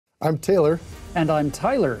I'm Taylor. And I'm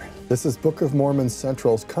Tyler. This is Book of Mormon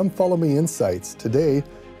Central's Come Follow Me Insights. Today,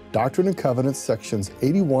 Doctrine and Covenants, sections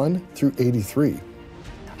 81 through 83.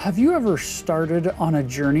 Have you ever started on a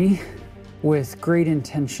journey with great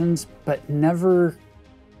intentions, but never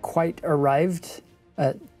quite arrived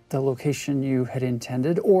at the location you had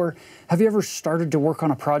intended? Or have you ever started to work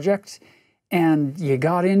on a project and you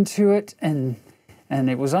got into it and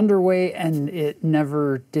it was underway and it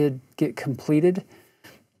never did get completed?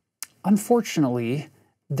 Unfortunately,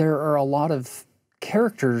 there are a lot of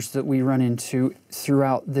characters that we run into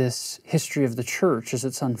throughout this history of the church as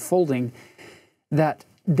it's unfolding, that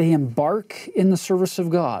they embark in the service of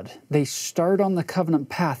God. They start on the covenant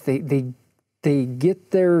path. They get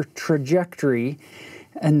their trajectory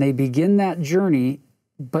and they begin that journey,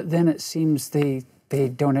 but then it seems they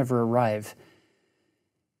don't ever arrive.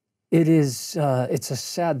 It's a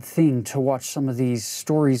sad thing to watch some of these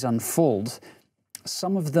stories unfold.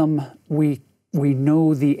 Some of them we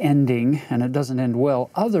know the ending and it doesn't end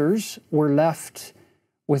well. Others we're left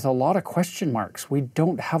with a lot of question marks. We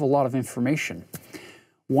don't have a lot of information.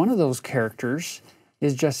 One of those characters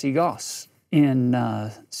is Jesse Gause in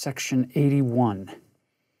section 81.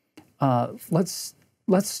 Let's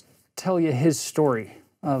tell you his story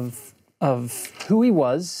of who he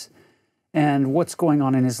was and what's going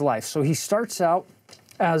on in his life. So he starts out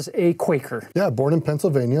as a Quaker. Yeah, born in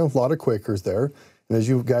Pennsylvania, a lot of Quakers there. And as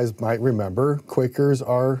you guys might remember, Quakers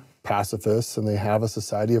are pacifists and they have a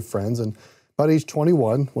society of friends. And about age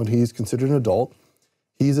 21, when he's considered an adult,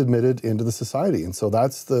 he's admitted into the society. And so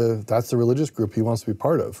that's the religious group he wants to be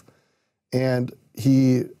part of. And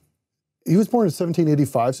he was born in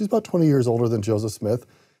 1785, so he's about 20 years older than Joseph Smith.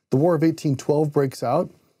 The War of 1812 breaks out,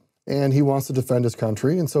 and he wants to defend his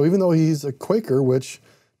country. And so even though he's a Quaker, which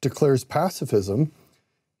declares pacifism,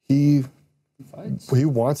 he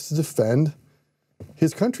wants to defend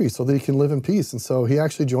his country so that he can live in peace. And so he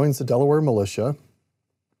actually joins the Delaware militia,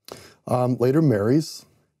 later marries,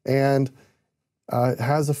 and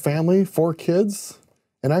has a family, 4 kids,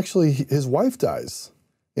 and actually his wife dies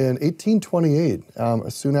in 1828,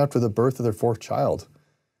 soon after the birth of their 4th child.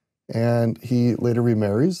 And he later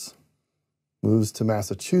remarries, moves to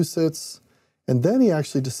Massachusetts, and then he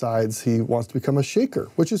actually decides he wants to become a Shaker,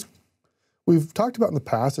 which is, we've talked about in the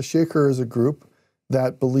past, a Shaker is a group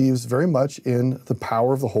that believes very much in the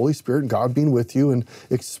power of the Holy Spirit and God being with you and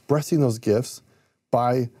expressing those gifts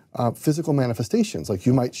by physical manifestations, like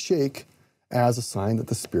you might shake as a sign that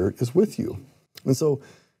the Spirit is with you. And so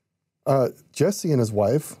Jesse and his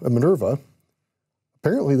wife, Minerva,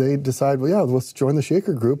 apparently they decide, well, yeah, let's join the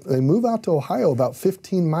Shaker group. They move out to Ohio, about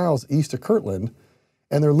 15 miles east of Kirtland,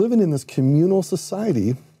 and they're living in this communal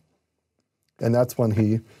society, and that's when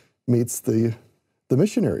he meets the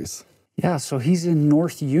missionaries. Yeah, so he's in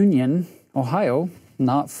North Union, Ohio,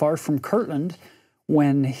 not far from Kirtland,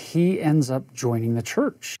 when he ends up joining the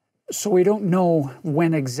church. So we don't know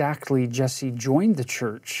when exactly Jesse joined the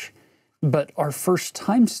church, but our first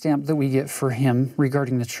timestamp that we get for him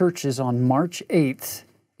regarding the church is on March 8th,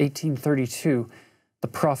 1832. The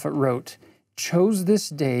prophet wrote, "Chose this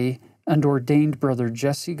day and ordained Brother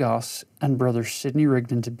Jesse Gause and Brother Sidney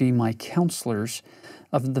Rigdon to be my counselors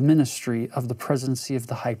of the ministry of the presidency of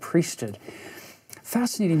the high priesthood."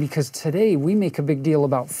 Fascinating, because today we make a big deal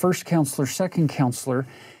about first counselor, second counselor.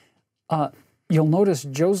 You'll notice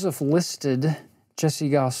Joseph listed Jesse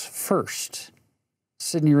Gause first,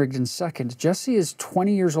 Sidney Rigdon second. Jesse is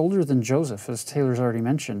 20 years older than Joseph, as Taylor's already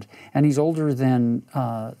mentioned, and he's older than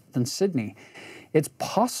Sidney. It's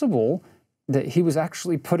possible that he was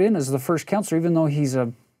actually put in as the first counselor, even though he's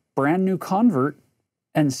a brand new convert,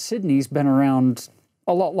 and Sidney's been around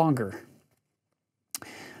a lot longer.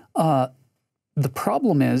 The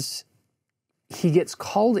problem is he gets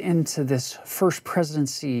called into this first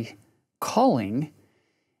presidency calling,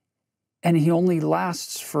 and he only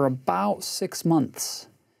lasts for about 6 months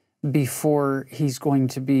before he's going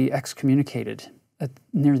to be excommunicated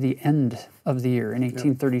near the end of the year in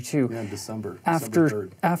 1832. Yeah, December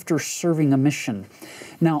 3rd. After serving a mission.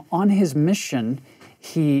 Now, on his mission,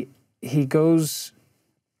 he goes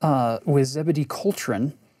with Zebedee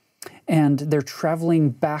Coltrane, and they're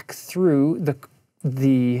traveling back through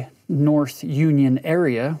the North Union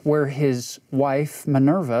area where his wife,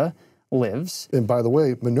 Minerva, lives. And by the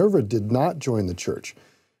way, Minerva did not join the church.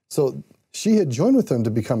 So she had joined with him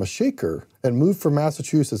to become a Shaker and moved from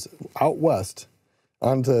Massachusetts out west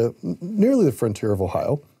onto nearly the frontier of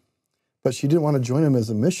Ohio. But she didn't want to join him as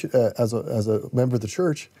a member of the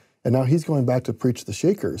church. And now he's going back to preach the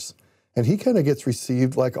Shakers. And he kind of gets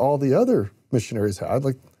received like all the other missionaries had.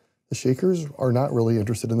 Like, the Shakers are not really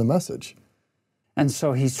interested in the message. And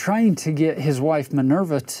so he's trying to get his wife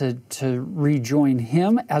Minerva to rejoin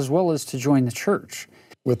him as well as to join the church.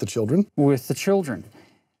 With the children? With the children.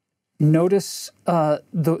 Notice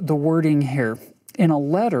the wording here. In a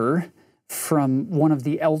letter from one of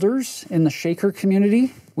the elders in the Shaker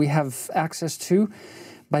community we have access to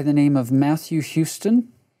by the name of Matthew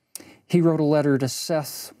Houston, he wrote a letter to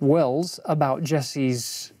Seth Wells about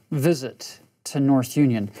Jesse's visit to North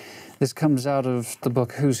Union. This comes out of the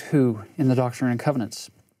book Who's Who in the Doctrine and Covenants.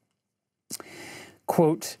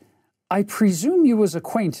 Quote, I presume you was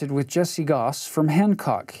acquainted with Jesse Gause from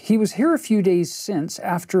Hancock. He was here a few days since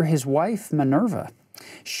after his wife Minerva.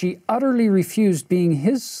 She utterly refused being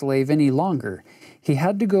his slave any longer. He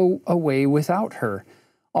had to go away without her.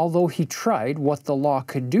 Although he tried what the law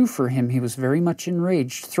could do for him, he was very much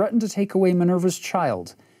enraged, threatened to take away Minerva's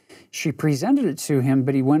child. She presented it to him,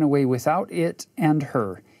 but he went away without it and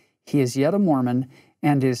her. He is yet a Mormon,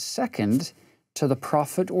 and is second to the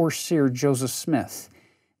prophet or seer Joseph Smith.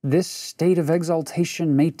 This state of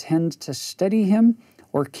exaltation may tend to steady him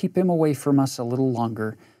or keep him away from us a little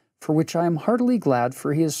longer, for which I am heartily glad,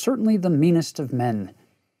 for he is certainly the meanest of men.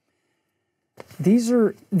 These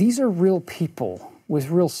are real people with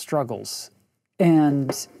real struggles,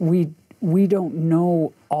 and we don't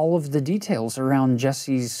know all of the details around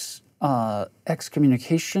Jesse's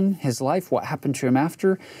excommunication, his life, what happened to him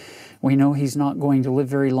after. We know he's not going to live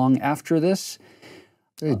very long after this.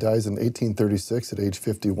 He dies in 1836 at age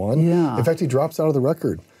 51. Yeah. In fact, he drops out of the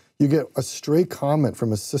record. You get a stray comment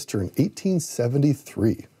from his sister in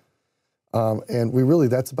 1873. And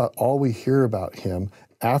that's about all we hear about him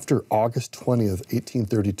after August 20th,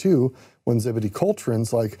 1832, when Zebedee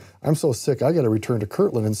Coltrane's like, I'm so sick, I got to return to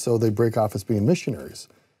Kirtland. And so they break off as being missionaries.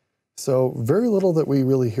 So very little that we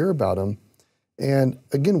really hear about him. And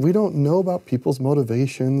again, we don't know about people's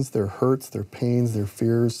motivations, their hurts, their pains, their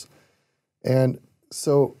fears. And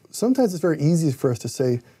so sometimes it's very easy for us to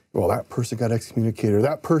say, well, that person got excommunicated, or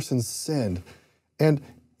that person sinned. And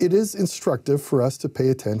it is instructive for us to pay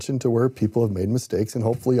attention to where people have made mistakes, and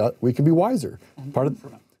hopefully we can be wiser.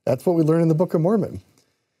 That's what we learn in the Book of Mormon.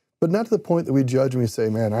 But not to the point that we judge and we say,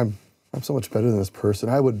 man, I'm so much better than this person.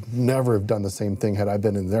 I would never have done the same thing had I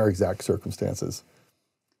been in their exact circumstances.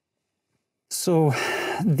 So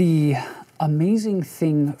the amazing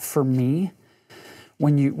thing for me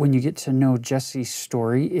when you get to know Jesse's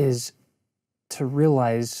story is to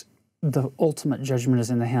realize the ultimate judgment is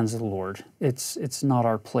in the hands of the Lord. It's not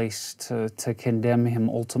our place to condemn him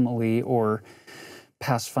ultimately or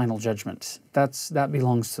pass final judgment. That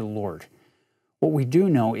belongs to the Lord. What we do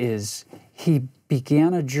know is he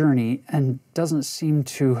began a journey and doesn't seem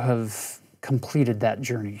to have completed that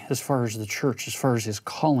journey as far as the church, as far as his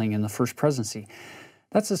calling in the first presidency.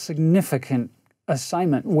 That's a significant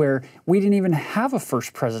assignment where we didn't even have a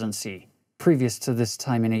first presidency previous to this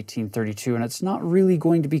time in 1832, and it's not really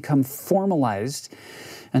going to become formalized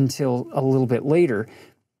until a little bit later.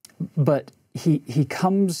 But he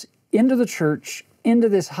comes into the church, into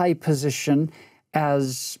this high position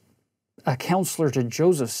as a counselor to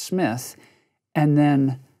Joseph Smith, and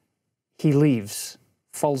then he leaves,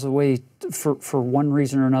 falls away for one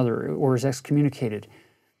reason or another, or is excommunicated.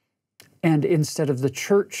 And instead of the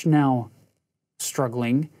church now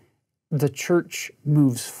struggling, the church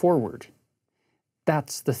moves forward.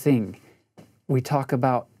 That's the thing. We talk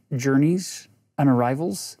about journeys and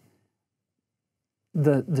arrivals.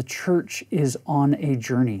 The church is on a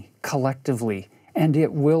journey collectively, and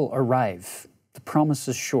it will arrive. The promise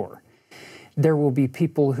is sure. There will be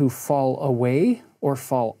people who fall away or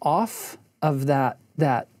fall off of that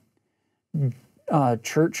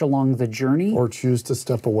church along the journey. Or choose to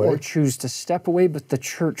step away. But the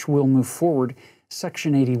church will move forward.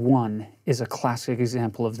 Section 81 is a classic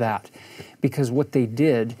example of that, because what they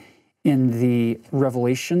did in the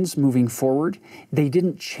Revelations moving forward, they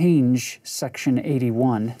didn't change Section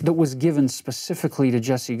 81 that was given specifically to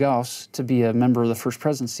Jesse Gause to be a member of the First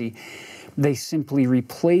Presidency. They simply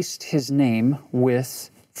replaced his name with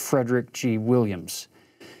Frederick G. Williams.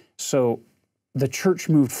 So the church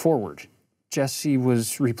moved forward. Jesse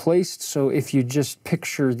was replaced, so if you just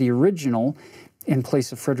picture the original in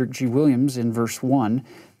place of Frederick G. Williams in verse 1,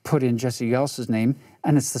 put in Jesse Gause's name,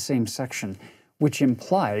 and it's the same section, which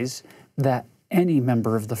implies that any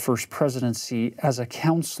member of the First Presidency as a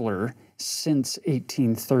counselor since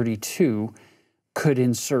 1832 could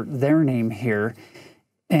insert their name here,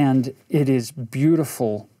 and it is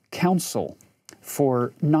beautiful counsel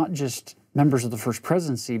for not just members of the First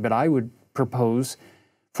Presidency, but I would propose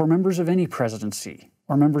for members of any presidency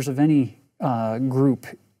or members of any group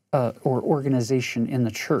or organization in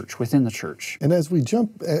the church, within the church. And as we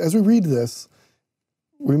read this,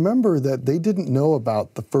 remember that they didn't know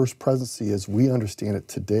about the first presidency as we understand it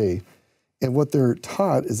today. And what they're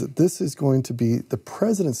taught is that this is going to be the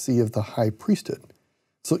presidency of the high priesthood.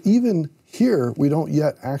 So even here, we don't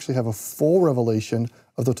yet actually have a full revelation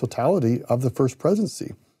of the totality of the first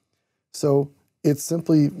presidency. So it's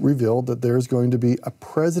simply revealed that there's going to be a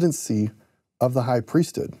presidency of the high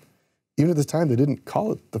priesthood. Even at this time, they didn't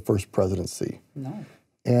call it the first presidency. No.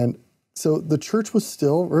 And so the church was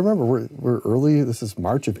still, remember, we're early, this is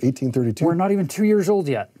March of 1832. We're not even 2 years old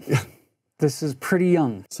yet. This is pretty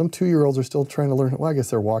young. Some 2-year-olds are still trying to learn. Well, I guess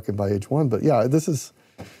they're walking by age 1, but yeah, this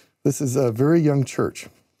is a very young church.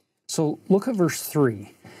 So look at verse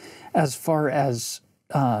 3. As far as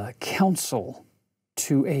counsel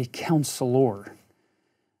to a counselor,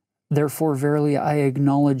 therefore verily I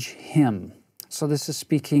acknowledge him. So this is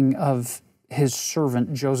speaking of his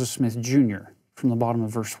servant Joseph Smith Jr. from the bottom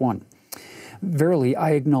of verse 1. Verily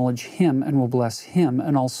I acknowledge him and will bless him,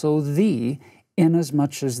 and also thee,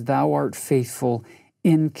 inasmuch as thou art faithful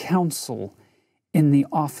in counsel, in the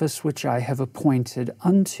office which I have appointed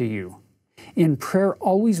unto you, in prayer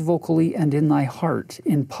always vocally and in thy heart,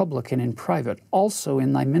 in public and in private, also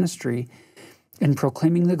in thy ministry, in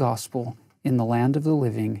proclaiming the gospel in the land of the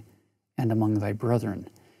living and among thy brethren.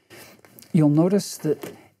 You'll notice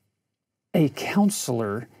that a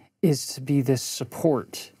counselor is to be this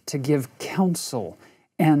support, to give counsel,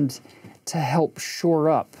 and to help shore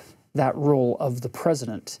up that role of the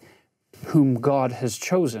president whom God has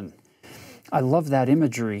chosen. I love that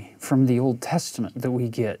imagery from the Old Testament that we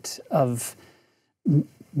get of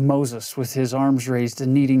Moses with his arms raised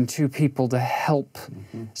and needing 2 people to help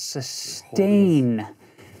sustain,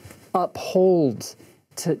 uphold,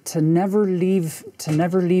 to never leave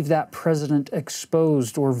that president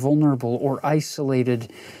exposed or vulnerable or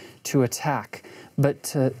isolated to attack, but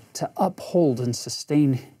to uphold and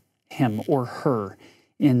sustain him or her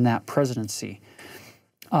in that presidency.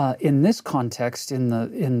 In this context, in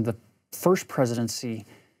the first presidency,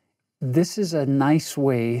 this is a nice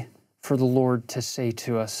way for the Lord to say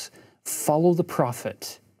to us, follow the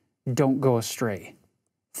prophet, don't go astray.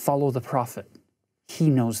 Follow the prophet. He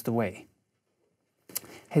knows the way.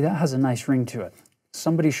 Hey, that has a nice ring to it.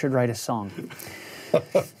 Somebody should write a song.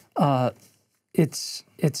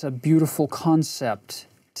 It's a beautiful concept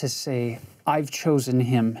to say, I've chosen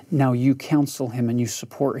him, now you counsel him and you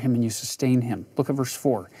support him and you sustain him. Look at verse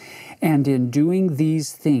 4. And in doing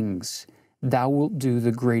these things, thou wilt do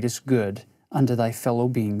the greatest good unto thy fellow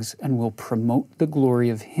beings and will promote the glory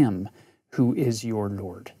of him who is your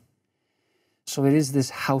Lord. So it is this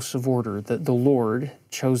house of order that the Lord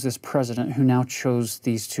chose this president who now chose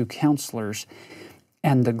these 2 counselors,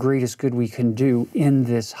 and the greatest good we can do in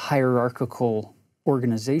this hierarchical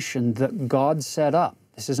organization that God set up.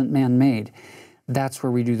 This isn't man-made. That's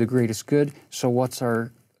where we do the greatest good. So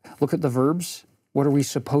look at the verbs. What are we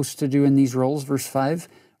supposed to do in these roles? Verse 5,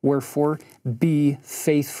 wherefore be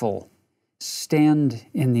faithful. Stand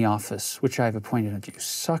in the office which I have appointed unto you.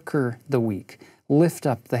 Succor the weak. Lift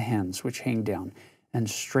up the hands which hang down, and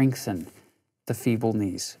strengthen the feeble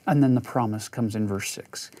knees. And then the promise comes in verse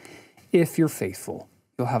 6. If you're faithful,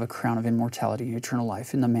 you'll have a crown of immortality and eternal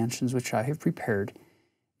life in the mansions which I have prepared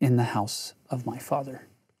in the house of my Father.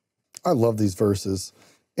 I love these verses,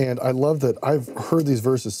 and I love that I've heard these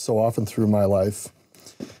verses so often through my life.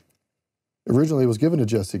 Originally, it was given to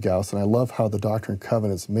Jesse Gause, and I love how the Doctrine and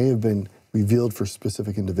Covenants may have been revealed for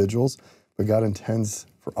specific individuals, but God intends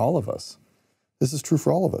for all of us. This is true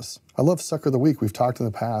for all of us. I love succor the weak. We've talked in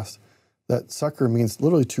the past that succor means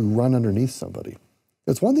literally to run underneath somebody.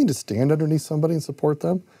 It's one thing to stand underneath somebody and support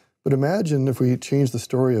them, but imagine if we change the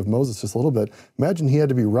story of Moses just a little bit. Imagine he had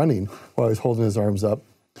to be running while he's holding his arms up,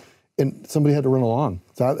 and somebody had to run along.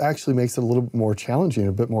 So that actually makes it a little bit more challenging,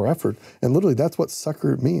 a bit more effort. And literally, that's what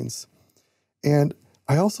succor means. And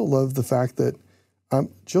I also love the fact that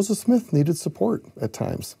Joseph Smith needed support at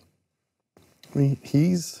times. I mean,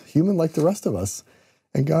 he's human like the rest of us.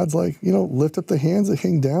 And God's like, lift up the hands that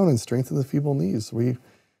hang down and strengthen the feeble knees.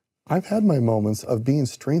 I've had my moments of being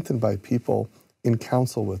strengthened by people in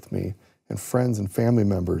counsel with me and friends and family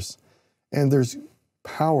members. And there's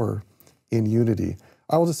power in unity.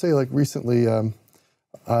 I will just say, like recently,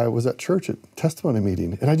 I was at church at testimony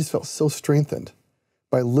meeting, and I just felt so strengthened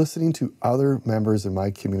by listening to other members in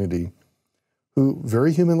my community who,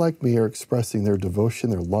 very human like me, are expressing their devotion,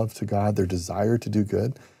 their love to God, their desire to do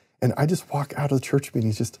good. And I just walk out of the church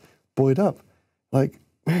meetings just buoyed up. Like,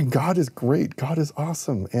 man, God is great. God is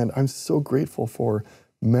awesome. And I'm so grateful for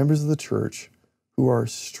members of the church who are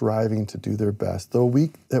striving to do their best, though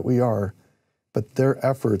weak that we are, but their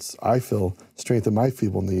efforts, I feel, strengthen my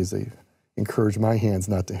feeble knees. They encourage my hands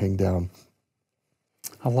not to hang down.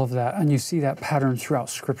 I love that. And you see that pattern throughout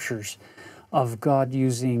scriptures of God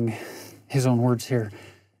using his own words here,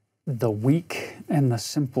 the weak and the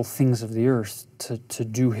simple things of the earth to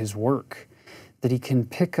do his work. That he can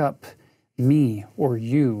pick up me or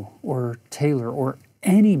you or Taylor or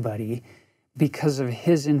anybody because of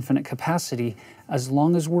his infinite capacity, as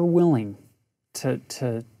long as we're willing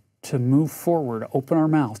to move forward, open our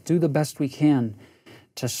mouth, do the best we can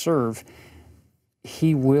to serve.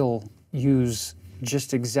 He will use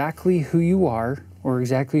just exactly who you are or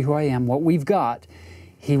exactly who I am, what we've got.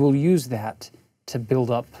 He will use that to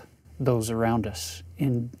build up those around us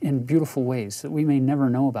in beautiful ways that we may never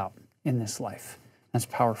know about in this life. That's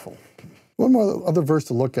powerful. One more other verse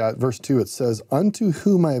to look at, verse 2, it says, "Unto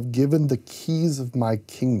whom I have given the keys of my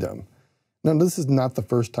kingdom." Now, this is not the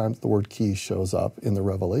first time the word key shows up in the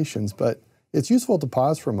Revelations, but it's useful to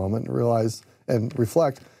pause for a moment and realize and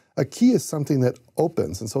reflect. A key is something that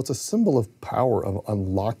opens, and so it's a symbol of power, of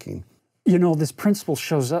unlocking. You know, this principle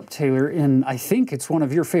shows up, Taylor, in, I think it's one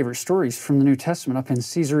of your favorite stories from the New Testament, up in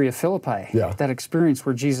Caesarea Philippi. Yeah. That experience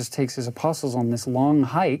where Jesus takes his apostles on this long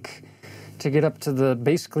hike to get up to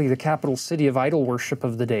basically the capital city of idol worship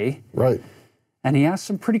of the day. Right. And he asks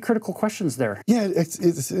some pretty critical questions there. Yeah,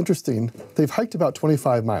 it's interesting. They've hiked about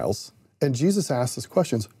 25 miles, and Jesus asks us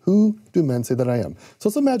questions. Who do men say that I am? So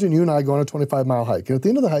let's imagine you and I go on a 25-mile hike, and at the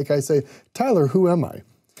end of the hike, I say, Tyler, who am I?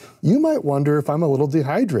 You might wonder if I'm a little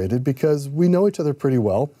dehydrated because we know each other pretty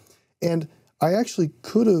well, and I actually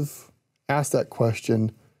could have asked that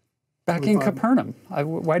question back in Capernaum.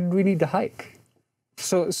 Why did we need to hike?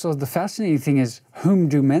 So the fascinating thing is, whom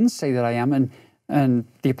do men say that I am? And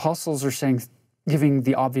the apostles are saying, giving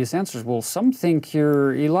the obvious answers. Well, some think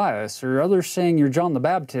you're Elias, or others saying you're John the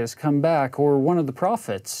Baptist, come back, or one of the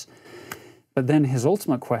prophets. But then his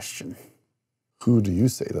ultimate question. Who do you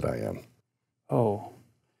say that I am? Oh,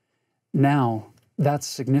 now that's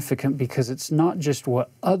significant because it's not just what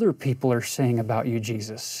other people are saying about you,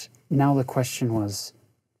 Jesus. Now the question was,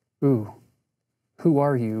 who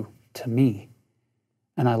are you to me?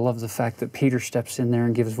 And I love the fact that Peter steps in there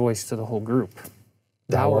and gives voice to the whole group.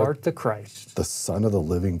 Thou art the Christ, the Son of the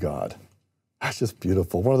living God. That's just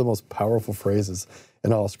beautiful. One of the most powerful phrases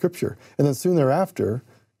in all Scripture. And then soon thereafter,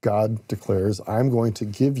 God declares, I'm going to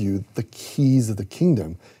give you the keys of the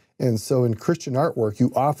kingdom. And so in Christian artwork,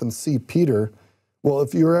 you often see Peter, well,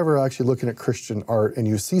 if you're ever actually looking at Christian art and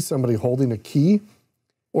you see somebody holding a key,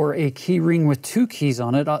 or a key ring with two keys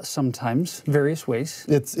on it, sometimes, various ways.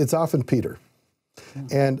 It's often Peter. Yeah.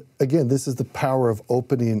 And again, this is the power of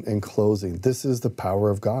opening and closing. This is the power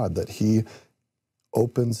of God, that he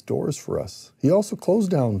opens doors for us. He also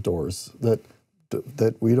closed down doors that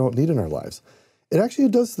we don't need in our lives. It actually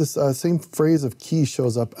does this same phrase of key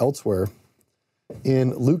shows up elsewhere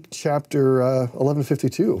in Luke chapter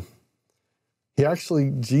 11:52.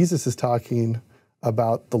 Jesus is talking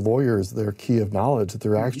about the lawyers, their key of knowledge, that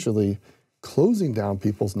they're actually closing down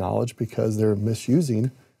people's knowledge because they're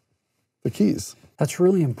misusing the keys. That's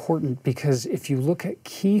really important because if you look at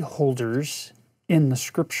key holders in the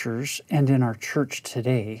scriptures and in our church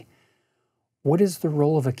today, what is the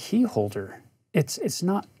role of a key holder? It's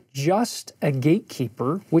not just a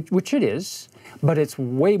gatekeeper, which it is, but it's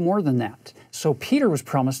way more than that. So Peter was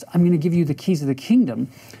promised, I'm going to give you the keys of the kingdom.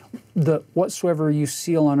 Whatsoever you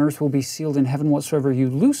seal on earth will be sealed in heaven. Whatsoever you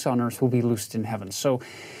loose on earth will be loosed in heaven. So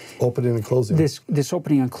opening and closing. This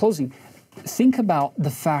opening and closing. Think about the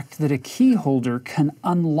fact that a key holder can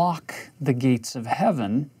unlock the gates of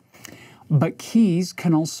heaven, but keys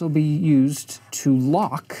can also be used to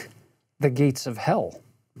lock the gates of hell,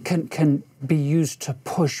 can be used to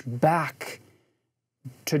push back,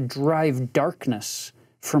 to drive darkness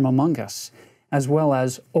from among us, as well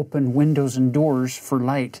as open windows and doors for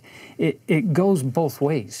light. It goes both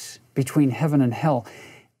ways between heaven and hell.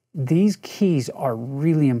 These keys are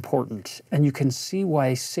really important, and you can see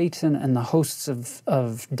why Satan and the hosts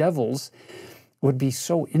of devils would be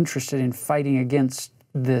so interested in fighting against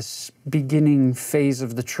this beginning phase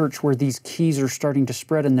of the church where these keys are starting to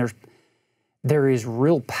spread, and there is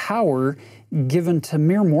real power given to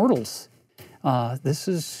mere mortals. This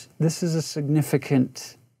is a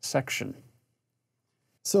significant section.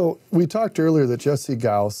 So we talked earlier that Jesse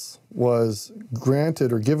Gause was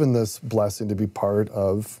granted or given this blessing to be part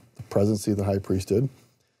of the presidency of the high priesthood.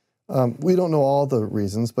 We don't know all the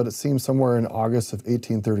reasons, but it seems somewhere in August of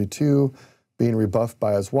 1832, being rebuffed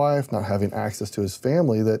by his wife, not having access to his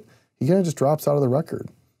family, that he kind of just drops out of the record.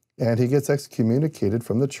 And he gets excommunicated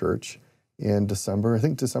from the church in December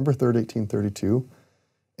 3rd, 1832.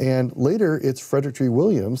 And later, it's Frederick G.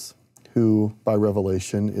 Williams who, by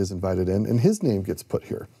revelation, is invited in, and his name gets put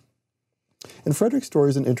here. And Frederick's story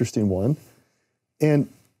is an interesting one. And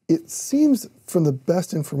it seems from the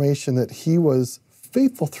best information that he was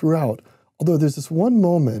faithful throughout, although there's this one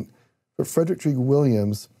moment where Frederick G.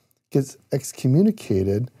 Williams gets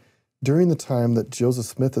excommunicated during the time that Joseph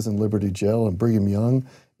Smith is in Liberty Jail and Brigham Young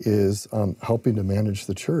is helping to manage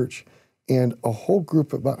the church. And a whole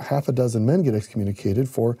group of about half a dozen men get excommunicated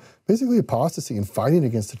for basically apostasy and fighting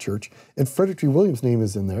against the church. And Frederick G. Williams' name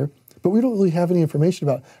is in there, but we don't really have any information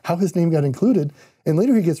about how his name got included. And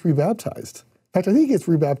later he gets rebaptized. In fact, I think he gets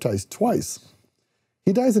rebaptized twice.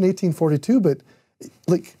 He dies in 1842, but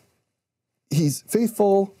like he's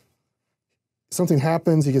faithful. Something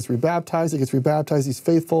happens, he gets rebaptized, he's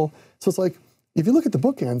faithful. So it's like, if you look at the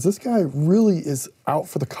bookends, this guy really is out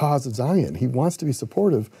for the cause of Zion. He wants to be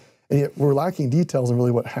supportive, and yet we're lacking details on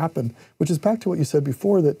really what happened, which is back to what you said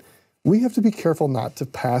before, that we have to be careful not to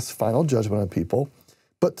pass final judgment on people,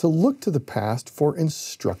 but to look to the past for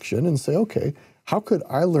instruction and say, okay, how could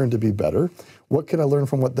I learn to be better? What could I learn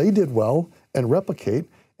from what they did well and replicate?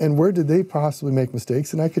 And where did they possibly make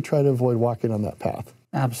mistakes? And I could try to avoid walking on that path.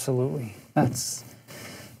 Absolutely. That's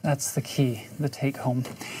the key, the take home.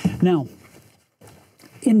 Now,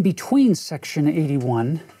 in between section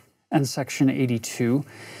 81 and section 82,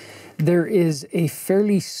 there is a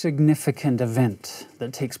fairly significant event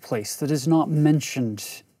that takes place that is not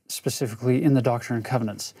mentioned specifically in the Doctrine and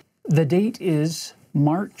Covenants. The date is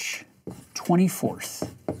March 24th,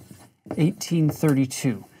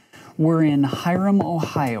 1832. We're in Hiram,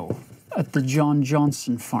 Ohio, at the John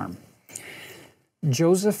Johnson farm.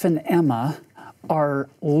 Joseph and Emma are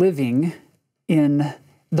living in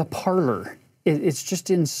the parlor. It's just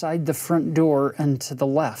inside the front door and to the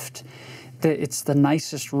left. It's the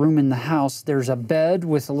nicest room in the house. There's a bed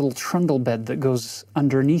with a little trundle bed that goes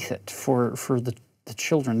underneath it for the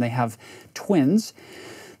children. They have twins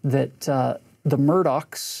that the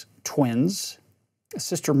Murdochs twins,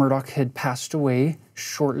 Sister Murdoch had passed away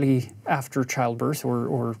shortly after childbirth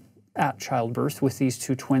or at childbirth with these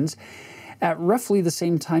two twins, at roughly the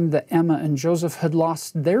same time that Emma and Joseph had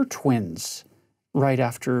lost their twins right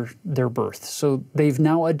after their birth. So they've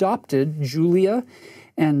now adopted Julia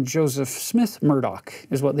and Joseph Smith Murdoch,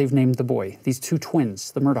 is what they've named the boy, these two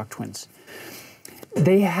twins, the Murdoch twins.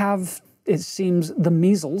 They have, it seems, the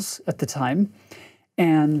measles at the time,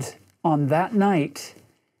 and on that night,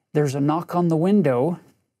 there's a knock on the window.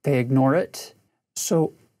 They ignore it.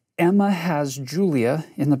 So Emma has Julia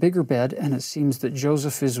in the bigger bed, and it seems that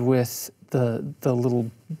Joseph is with the little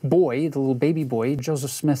boy, the little baby boy,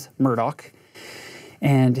 Joseph Smith Murdoch,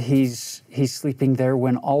 and he's sleeping there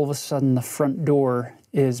when all of a sudden the front door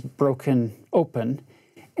is broken open,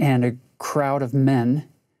 and a crowd of men,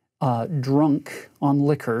 drunk on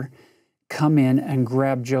liquor, come in and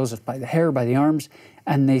grab Joseph by the hair, by the arms,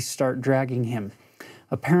 and they start dragging him.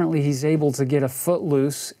 Apparently, he's able to get a foot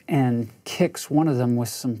loose and kicks one of them with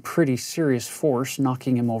some pretty serious force,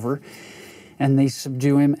 knocking him over. And they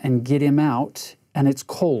subdue him and get him out. And it's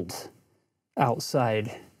cold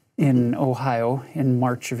outside in Ohio in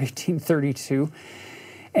March of 1832.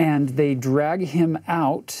 And they drag him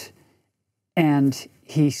out, and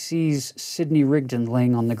he sees Sidney Rigdon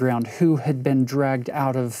laying on the ground, who had been dragged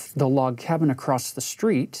out of the log cabin across the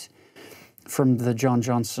street from the John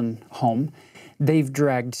Johnson home. They've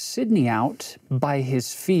dragged Sidney out by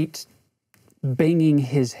his feet, banging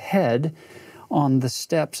his head on the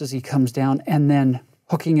steps as he comes down, and then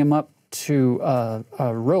hooking him up to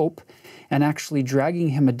a rope and actually dragging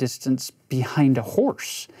him a distance behind a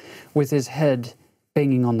horse with his head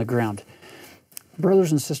banging on the ground.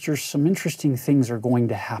 Brothers and sisters, some interesting things are going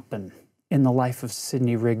to happen in the life of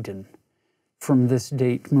Sidney Rigdon from this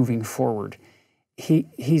date moving forward.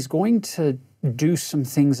 He's going to do some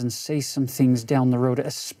things and say some things down the road,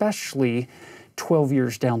 especially 12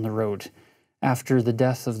 years down the road after the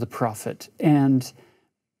death of the prophet. And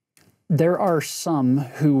there are some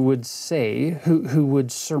who would say, who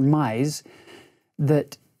would surmise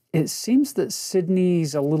that it seems that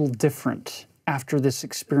Sidney's a little different after this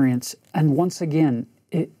experience. And once again,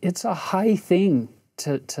 it's a high thing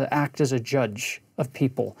to act as a judge of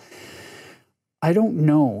people. I don't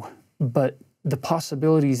know, but the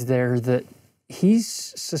possibilities there that he's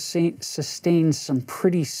sustained some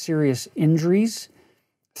pretty serious injuries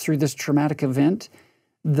through this traumatic event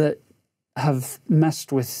that have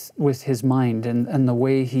messed with his mind and the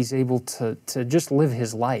way he's able to just live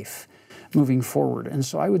his life moving forward. And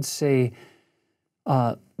so I would say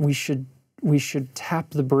we should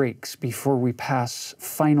tap the brakes before we pass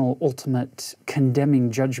final, ultimate,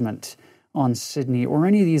 condemning judgment on Sidney or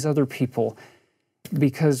any of these other people,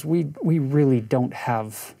 because we really don't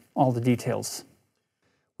have all the details.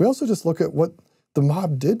 We also just look at what the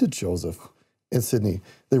mob did to Joseph. and Sydney.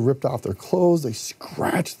 They ripped off their clothes, they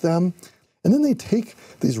scratched them, and then they take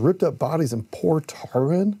these ripped up bodies and pour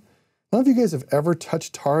tar in. None of you guys have ever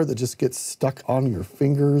touched tar that just gets stuck on your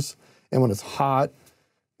fingers, and when it's hot,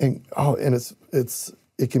 and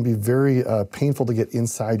it can be very painful to get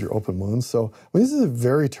inside your open wounds. So this is a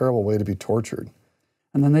very terrible way to be tortured.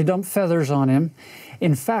 And then they dump feathers on him.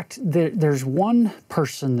 In fact, there's one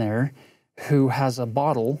person there who has a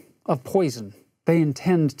bottle of poison. They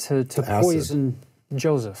intend to poison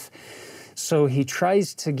Joseph. So he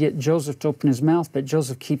tries to get Joseph to open his mouth, but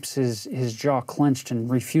Joseph keeps his jaw clenched and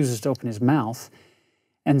refuses to open his mouth.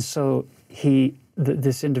 And so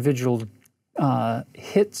this individual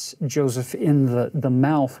hits Joseph in the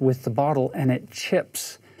mouth with the bottle, and it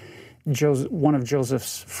chips one of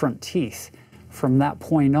Joseph's front teeth. From that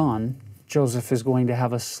point on, Joseph is going to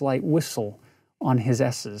have a slight whistle on his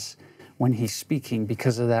S's when he's speaking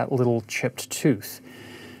because of that little chipped tooth.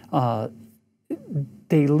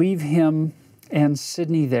 They leave him and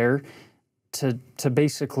Sydney there to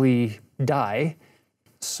basically die.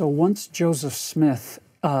 So once Joseph Smith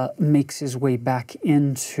makes his way back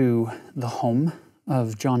into the home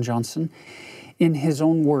of John Johnson, in his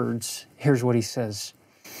own words, here's what he says.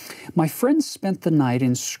 My friends spent the night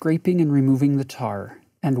in scraping and removing the tar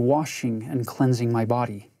and washing and cleansing my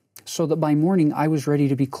body, so that by morning I was ready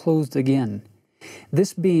to be clothed again.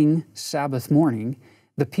 This being Sabbath morning,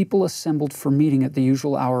 the people assembled for meeting at the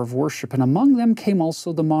usual hour of worship, and among them came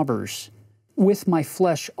also the mobbers. With my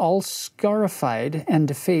flesh all scarified and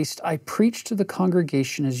defaced, I preached to the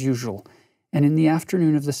congregation as usual, and in the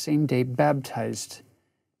afternoon of the same day baptized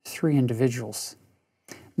 3 individuals.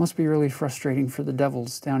 Must be really frustrating for the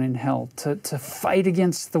devils down in hell to fight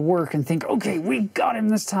against the work and think, okay, we got him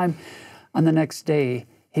this time. On the next day,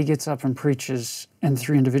 he gets up and preaches, and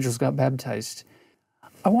 3 individuals got baptized.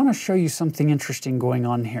 I want to show you something interesting going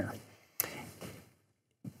on here.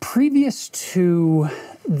 Previous to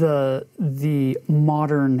the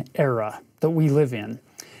modern era that we live in,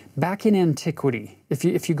 back in antiquity,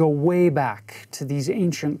 if you go way back to these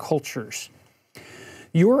ancient cultures,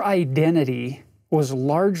 your identity was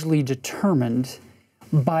largely determined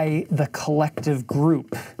by the collective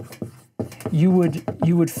group. You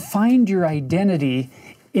would find your identity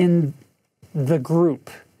in the group,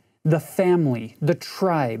 the family, the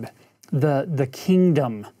tribe, the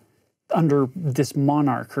kingdom under this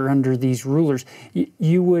monarch or under these rulers.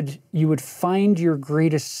 You would find your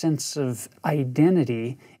greatest sense of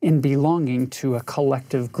identity in belonging to a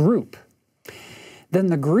collective group. Then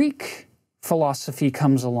the Greek philosophy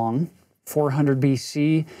comes along. 400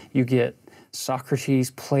 BC, you get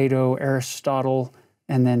Socrates, Plato, Aristotle,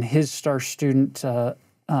 and then his star student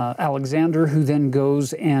Alexander, who then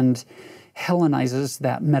goes and Hellenizes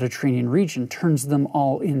that Mediterranean region, turns them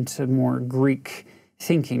all into more Greek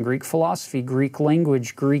thinking, Greek philosophy, Greek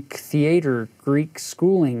language, Greek theater, Greek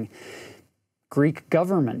schooling, Greek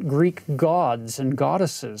government, Greek gods and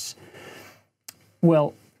goddesses.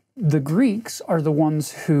 Well, the Greeks are the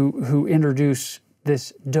ones who introduce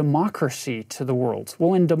this democracy to the world.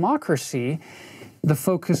 Well, in democracy, the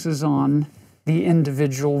focus is on the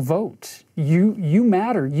individual vote. You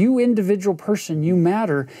matter. You individual person, you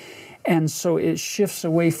matter. And so it shifts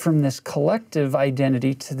away from this collective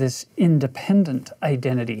identity to this independent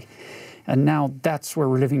identity. And now that's where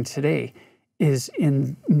we're living today, is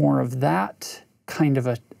in more of that kind of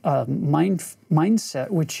a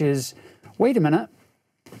mindset, which is, wait a minute,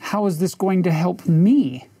 how is this going to help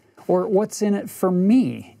me? Or what's in it for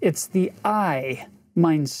me? It's the I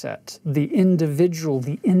mindset, the individual,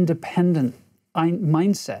 the independent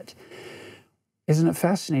mindset. Isn't it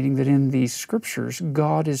fascinating that in these scriptures,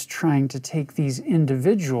 God is trying to take these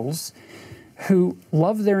individuals who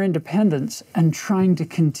love their independence and trying to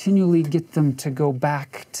continually get them to go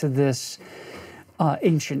back to this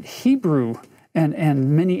ancient Hebrew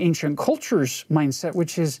and many ancient cultures mindset,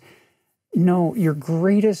 which is, no, your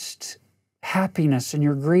greatest happiness and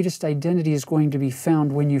your greatest identity is going to be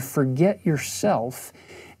found when you forget yourself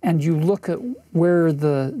and you look at where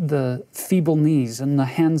the feeble knees and the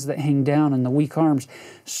hands that hang down and the weak arms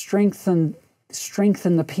strengthen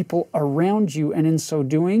the people around you, and in so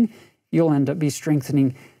doing, you'll end up being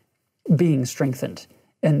strengthened.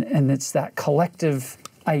 And it's that collective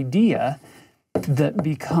idea that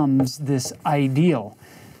becomes this ideal.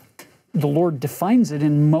 The Lord defines it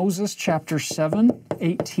in Moses chapter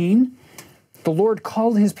 7:18. The Lord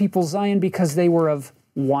called his people Zion because they were of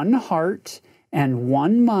one heart and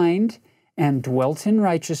one mind and dwelt in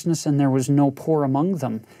righteousness, and there was no poor among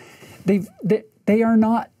them. They are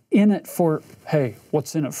not in it for, hey,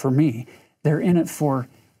 what's in it for me? They're in it for,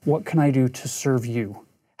 what can I do to serve you?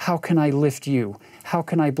 how can I lift you? How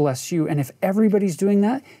can I bless you? And if everybody's doing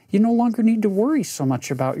that, you no longer need to worry so much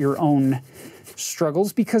about your own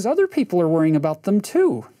struggles, because other people are worrying about them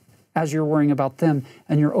too, as you're worrying about them,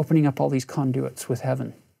 and you're opening up all these conduits with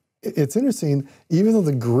heaven. It's interesting, even though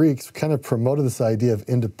the Greeks kind of promoted this idea of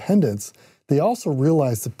independence, they also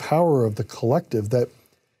realized the power of the collective, that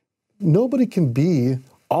nobody can be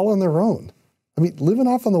all on their own. I mean, living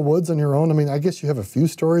off in the woods on your own, I mean, I guess you have a few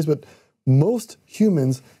stories, but most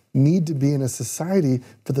humans need to be in a society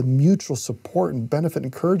for the mutual support and benefit and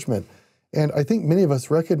encouragement. And I think many of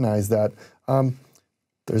us recognize that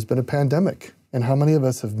there's been a pandemic, and how many of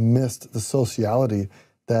us have missed the sociality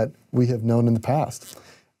that we have known in the past.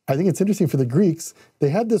 I think it's interesting for the Greeks, they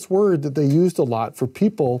had this word that they used a lot for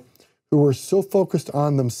people who were so focused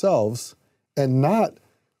on themselves and not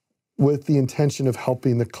with the intention of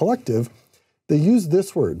helping the collective. They used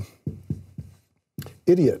this word,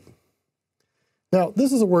 idiot. Now,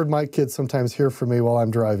 this is a word my kids sometimes hear from me while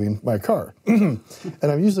I'm driving my car. And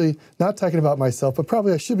I'm usually not talking about myself, but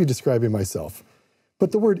probably I should be describing myself.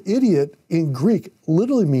 But the word idiot in Greek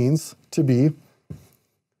literally means to be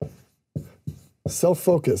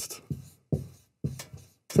self-focused. Is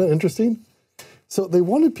that interesting? So they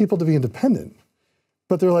wanted people to be independent,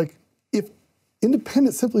 but they're like, if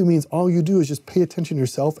independent simply means all you do is just pay attention to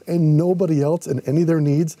yourself and nobody else and any of their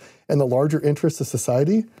needs and the larger interests of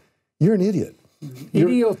society, you're an idiot.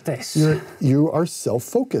 Idiotes. You are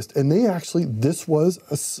self-focused. And they actually, this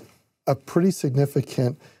was a pretty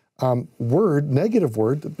significant word, negative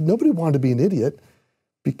word. Nobody wanted to be an idiot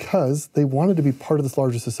because they wanted to be part of this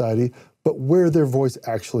larger society, but where their voice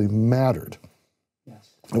actually mattered.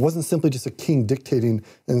 Yes. It wasn't simply just a king dictating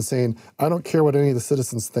and saying, I don't care what any of the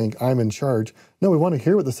citizens think, I'm in charge. No, we want to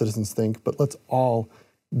hear what the citizens think, but let's all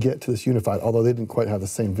get to this unified, although they didn't quite have the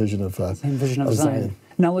same vision of Zion.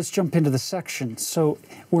 Now let's jump into the section. So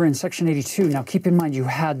we're in section 82. Now keep in mind you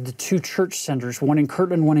had the two church centers, one in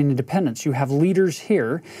Kirtland, one in Independence. You have leaders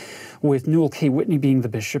here with Newell K. Whitney being the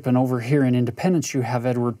bishop, and over here in Independence you have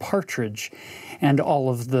Edward Partridge and all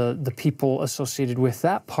of the people associated with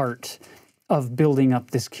that part of building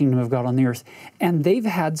up this kingdom of God on the earth. And they've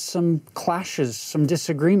had some clashes, some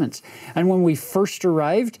disagreements. And when we first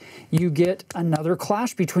arrived, you get another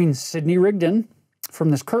clash between Sidney Rigdon from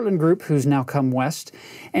this Kirtland group, who's now come west,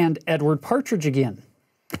 and Edward Partridge again.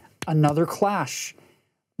 Another clash,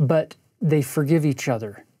 but they forgive each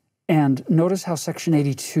other. And notice how section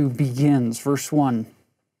 82 begins, verse 1.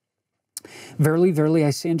 Verily, verily,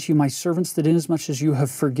 I say unto you, my servants, that inasmuch as you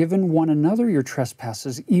have forgiven one another your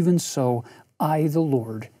trespasses, even so I, the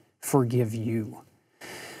Lord, forgive you.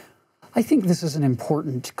 I think this is an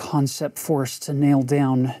important concept for us to nail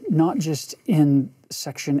down, not just in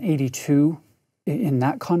section 82, in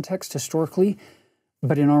that context historically,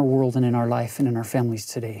 but in our world and in our life and in our families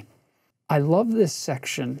today. I love this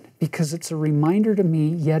section because it's a reminder to me,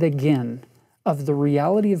 yet again, of the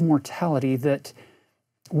reality of mortality, that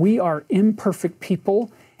we are imperfect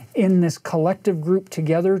people in this collective group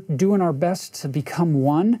together, doing our best to become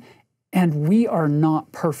one, and we are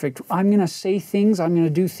not perfect. I'm going to say things, I'm going to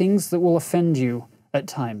do things that will offend you at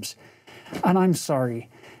times, and I'm sorry.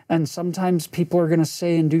 And sometimes people are going to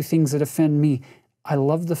say and do things that offend me. I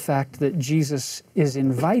love the fact that Jesus is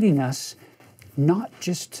inviting us not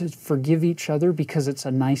just to forgive each other because it's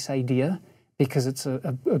a nice idea, because it's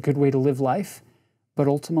a good way to live life, but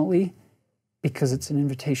ultimately because it's an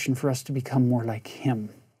invitation for us to become more like Him.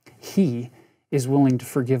 He is willing to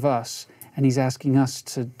forgive us, and He's asking us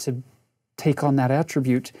to take on that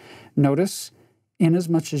attribute. Notice,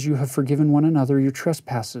 inasmuch as you have forgiven one another your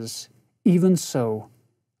trespasses, even so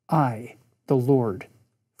I, the Lord,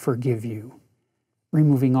 forgive you.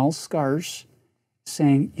 Removing all scars,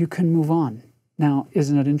 saying you can move on. Now,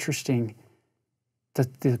 isn't it interesting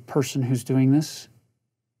that the person who's doing this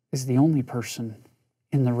is the only person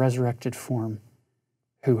in the resurrected form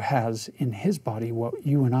who has in his body what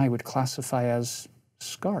you and I would classify as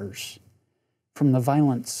scars from the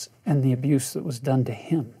violence and the abuse that was done to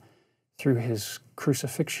him through his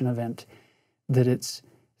crucifixion event, that it's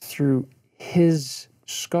through his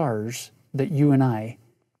scars that you and I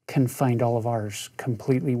can find all of ours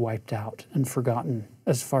completely wiped out and forgotten,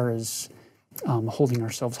 as far as holding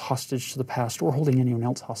ourselves hostage to the past or holding anyone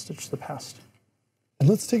else hostage to the past. And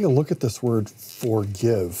let's take a look at this word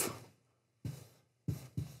forgive.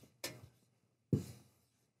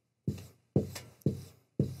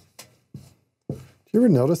 Do you ever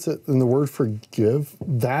notice that in the word forgive,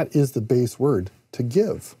 that is the base word, to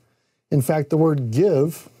give? In fact, the word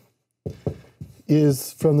give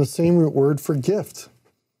is from the same root word for gift,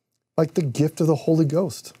 like the gift of the Holy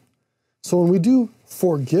Ghost. So when we do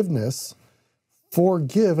forgiveness,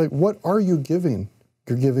 Forgive. Like, what are you giving?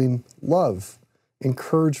 You're giving love,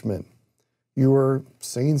 encouragement. You are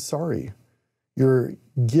saying sorry. You're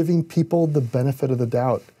giving people the benefit of the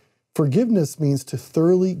doubt. Forgiveness means to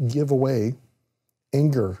thoroughly give away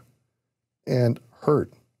anger and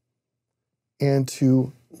hurt and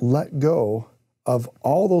to let go of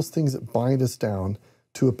all those things that bind us down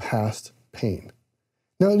to a past pain.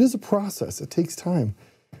 Now, it is a process. It takes time.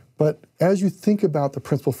 But as you think about the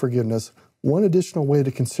principle of forgiveness, one additional way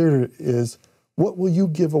to consider it is, what will you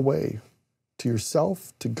give away to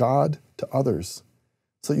yourself, to God, to others,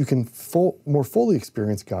 so that you can more fully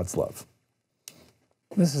experience God's love?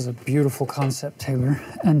 This is a beautiful concept, Taylor.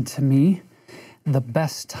 And to me, the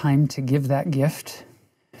best time to give that gift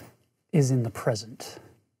is in the present,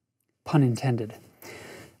 pun intended.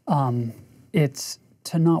 It's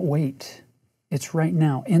to not wait. It's right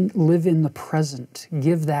now. Live in the present.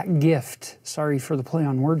 Give that gift. Sorry for the play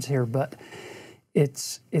on words here, but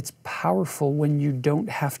it's powerful when you don't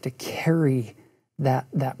have to carry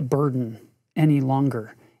that burden any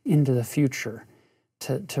longer into the future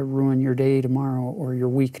to ruin your day tomorrow or your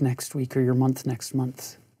week next week or your month next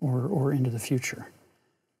month or into the future.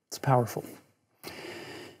 It's powerful.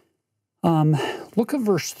 Look at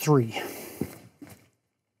verse 3.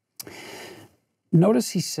 Notice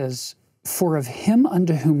he says, "For of him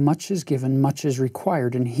unto whom much is given, much is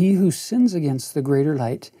required, and he who sins against the greater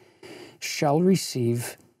light shall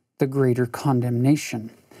receive the greater condemnation."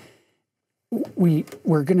 We're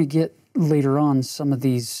going to get later on some of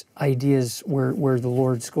these ideas where the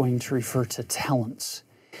Lord's going to refer to talents.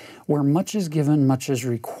 Where much is given, much is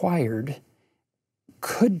required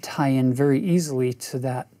could tie in very easily to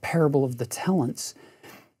that parable of the talents,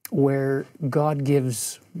 where God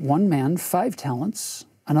gives one man 5 talents,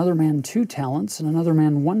 another man 2 talents, and another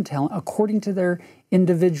man 1 talent, according to their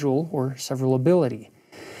individual or several ability.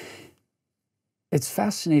 It's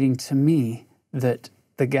fascinating to me that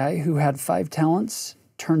the guy who had 5 talents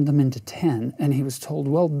turned them into 10, and he was told,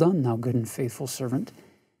 "Well done, thou good and faithful servant."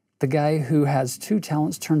 The guy who has 2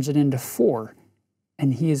 talents turns it into 4,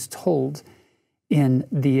 and he is told in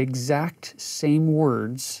the exact same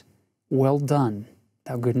words, "Well done,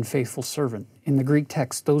 thou good and faithful servant." In the Greek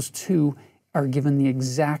text, those two are given the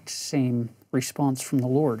exact same response from the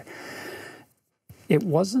Lord. It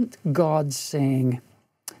wasn't God saying,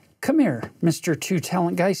 "Come here, Mr.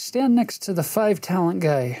 2-talent guy, stand next to the 5-talent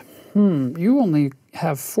guy. You only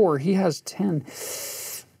have 4, he has 10.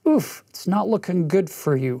 Oof, it's not looking good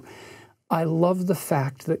for you." I love the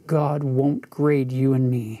fact that God won't grade you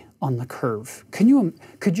and me on the curve.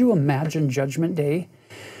 Could you imagine Judgment Day?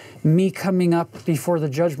 Me coming up before the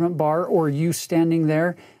judgment bar, or you standing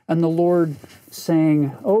there, and the Lord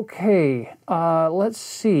saying, "Okay, let's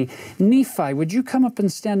see. Nephi, would you come up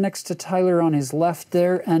and stand next to Tyler on his left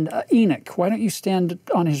there? And Enoch, why don't you stand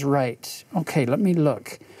on his right? Okay, let me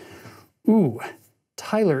look. Ooh,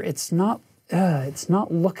 Tyler, it's not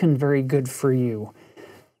looking very good for you.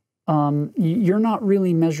 You're not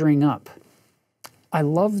really measuring up." I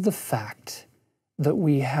love the fact that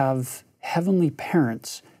we have heavenly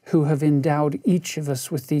parents who have endowed each of us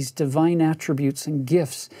with these divine attributes and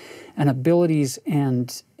gifts and abilities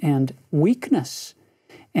and weakness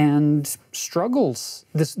and struggles.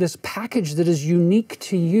 This package that is unique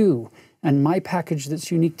to you and my package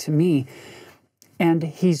that's unique to me. And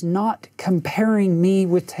he's not comparing me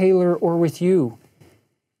with Taylor or with you.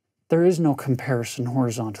 There is no comparison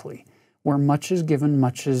horizontally. Where much is given,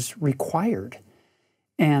 much is required.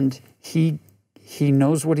 And he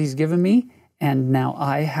knows what he's given me, and now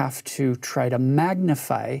I have to try to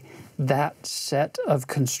magnify that set of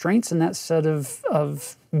constraints and that set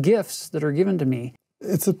of gifts that are given to me.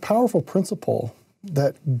 It's a powerful principle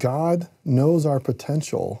that God knows our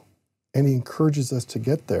potential, and he encourages us to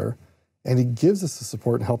get there, and he gives us the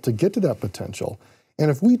support and help to get to that potential.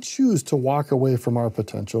 And if we choose to walk away from our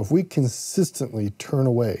potential, if we consistently turn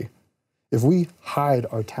away, if we hide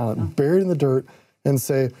our talent, bury it in the dirt, and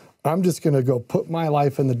say, "I'm just going to go put my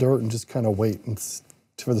life in the dirt and just kind of wait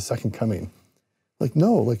for the second coming." Like,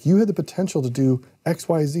 no, like, you had the potential to do X,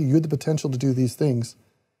 Y, Z. You had the potential to do these things.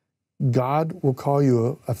 God will call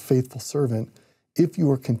you a faithful servant if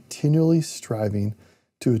you are continually striving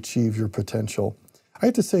to achieve your potential. I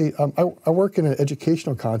have to say, I work in an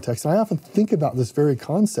educational context, and I often think about this very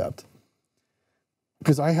concept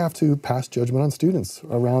because I have to pass judgment on students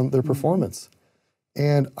around their performance.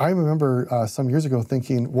 And I remember some years ago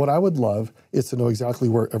thinking, what I would love is to know exactly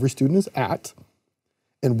where every student is at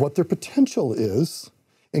and what their potential is.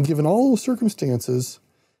 And given all those circumstances,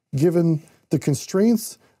 given the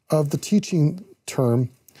constraints of the teaching term,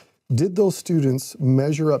 Did those students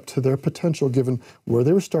measure up to their potential given where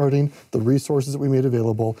they were starting, the resources that we made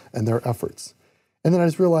available, and their efforts? And then I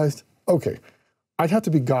just realized, okay, I'd have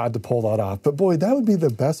to be God to pull that off. But boy, that would be the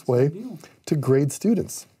best way to grade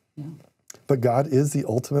students. Yeah. But God is the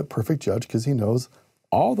ultimate perfect judge because he knows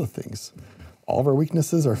all the things. All of our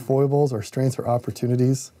weaknesses, our foibles, our strengths, our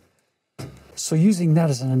opportunities. So using that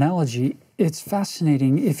as an analogy, it's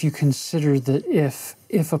fascinating if you consider that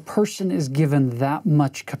if a person is given that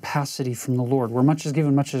much capacity from the Lord, where much is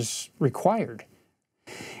given, much is required,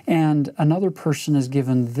 and another person is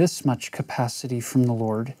given this much capacity from the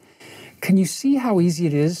Lord, can you see how easy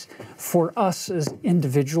it is for us as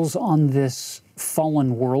individuals on this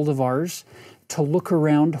fallen world of ours to look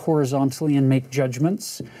around horizontally and make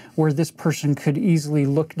judgments, where this person could easily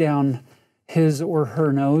look down his or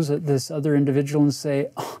her nose at this other individual and say,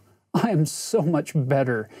 oh, I am so much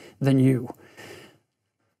better than you.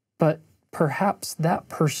 But perhaps that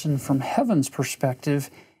person from heaven's perspective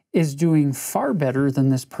is doing far better than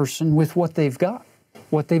this person with what they've got,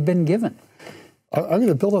 what they've been given. I'm going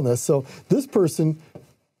to build on this. So this person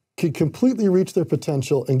can completely reach their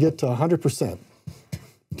potential and get to 100%,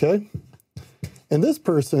 okay? And this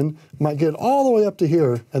person might get all the way up to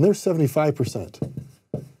here, and they're 75%.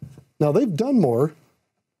 Now, they've done more,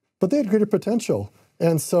 but they had greater potential.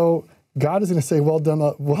 And so God is going to say, well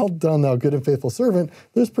done, thou good and faithful servant.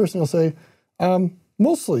 This person will say,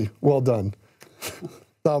 mostly well done,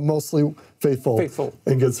 thou mostly faithful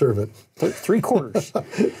and good servant.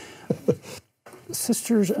 3/4.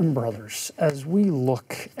 Sisters and brothers, as we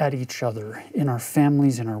look at each other in our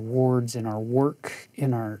families, in our wards, in our work,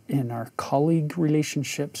 in our colleague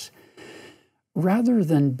relationships, rather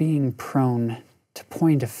than being prone to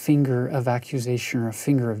point a finger of accusation or a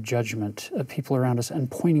finger of judgment at people around us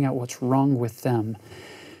and pointing out what's wrong with them,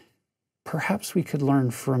 perhaps we could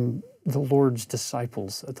learn from the Lord's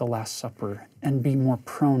disciples at the Last Supper and be more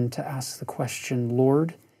prone to ask the question,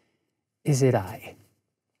 Lord, is it I?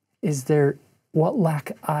 What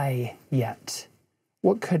lack I yet?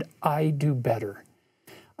 What could I do better?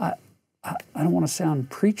 I don't want to sound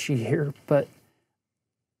preachy here, but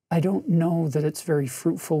I don't know that it's very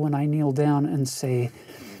fruitful when I kneel down and say,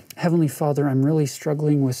 Heavenly Father, I'm really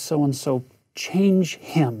struggling with so-and-so. Change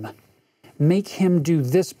him. Make him do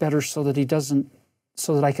this better so that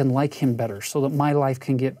I can like him better, so that my life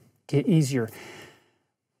can get easier.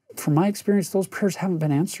 From my experience, those prayers haven't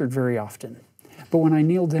been answered very often. But when I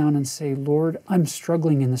kneel down and say, Lord, I'm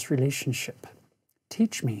struggling in this relationship,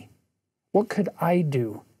 teach me. What could I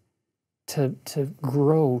do to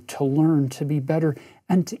grow, to learn, to be better,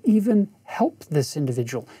 and to even help this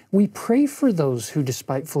individual? We pray for those who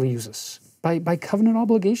despitefully use us. By covenant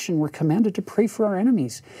obligation, we're commanded to pray for our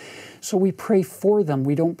enemies. So we pray for them.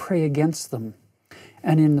 We don't pray against them.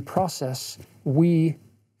 And in the process, we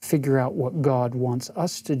figure out what God wants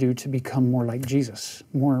us to do to become more like Jesus,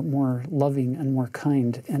 more loving and more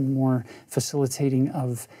kind and more facilitating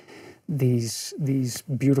of these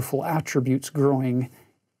beautiful attributes growing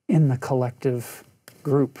in the collective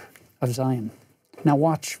group of Zion. Now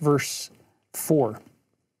watch verse 4.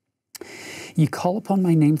 Ye call upon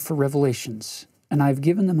my name for revelations, and I have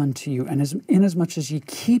given them unto you, and inasmuch as ye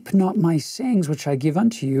keep not my sayings which I give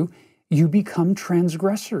unto you, you become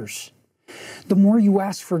transgressors. The more you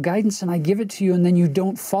ask for guidance and I give it to you and then you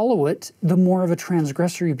don't follow it, the more of a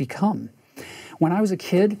transgressor you become. When I was a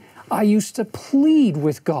kid, I used to plead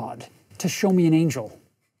with God to show me an angel.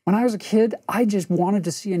 When I was a kid, I just wanted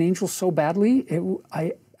to see an angel so badly.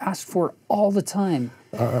 I asked for it all the time.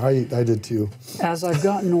 I did too. As I've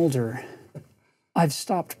gotten older, I've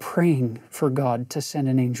stopped praying for God to send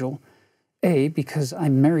an angel. A, because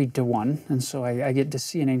I'm married to one, and so I get to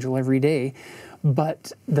see an angel every day.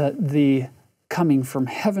 But the coming from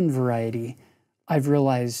heaven variety, I've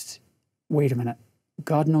realized, wait a minute,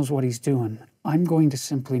 God knows what he's doing. I'm going to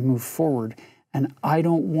simply move forward, and I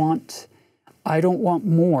don't want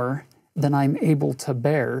more than I'm able to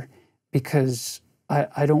bear, because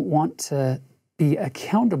I don't want to be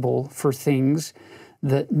accountable for things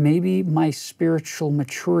that maybe my spiritual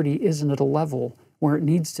maturity isn't at a level where it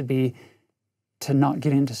needs to be, to not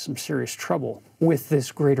get into some serious trouble with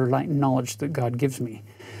this greater light and knowledge that God gives me.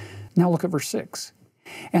 Now look at verse 6.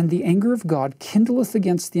 And the anger of God kindleth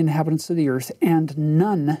against the inhabitants of the earth, and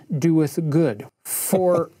none doeth good,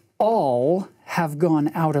 for all have gone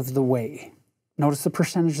out of the way. Notice the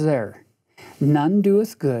percentage there. None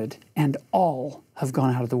doeth good, and all have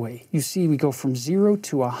gone out of the way. You see, we go from 0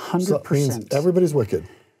 to 100%. So that means everybody's wicked.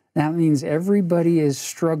 That means everybody is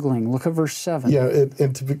struggling. Look at verse 7. Yeah,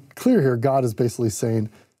 and to be clear here, God is basically saying,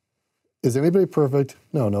 Is anybody perfect?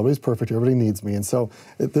 No, nobody's perfect. Everybody needs me. And so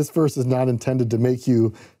this verse is not intended to make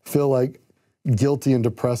you feel like guilty and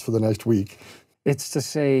depressed for the next week. It's to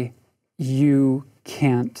say you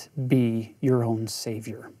can't be your own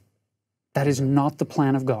savior. That is not the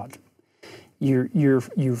plan of God.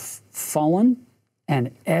 You've fallen,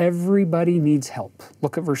 and everybody needs help.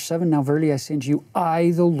 Look at verse 7. Now verily I say unto you,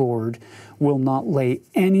 I, the Lord, will not lay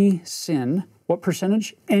any sin. What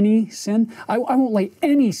percentage? Any sin? I won't lay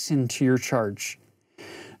any sin to your charge.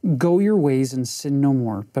 Go your ways and sin no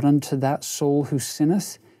more. But unto that soul who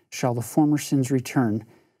sinneth shall the former sins return,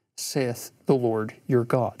 saith the Lord your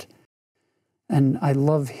God. And I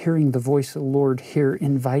love hearing the voice of the Lord here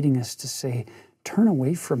inviting us to say, turn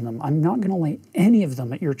away from them. I'm not going to lay any of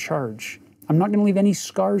them at your charge. I'm not going to leave any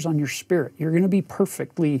scars on your spirit. You're going to be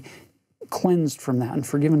perfectly cleansed from that and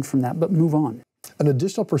forgiven from that, but move on. An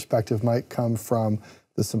additional perspective might come from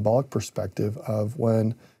the symbolic perspective of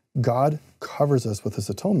when God covers us with His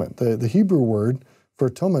atonement. The Hebrew word for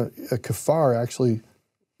atonement, kafar, actually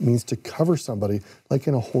means to cover somebody like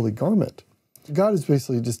in a holy garment. God is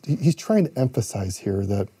basically He's trying to emphasize here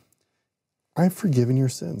that I've forgiven your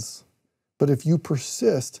sins. But if you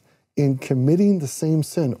persist in committing the same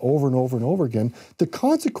sin over and over and over again, the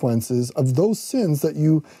consequences of those sins that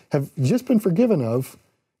you have just been forgiven of,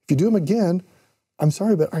 if you do them again, I'm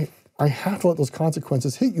sorry, but I have to let those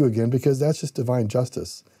consequences hit you again because that's just divine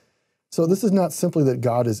justice. So this is not simply that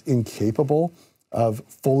God is incapable of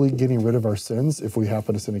fully getting rid of our sins if we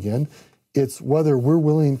happen to sin again. It's whether we're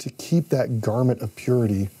willing to keep that garment of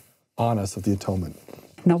purity on us of the atonement.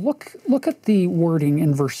 Now look at the wording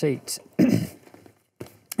in verse 8.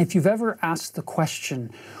 If you've ever asked the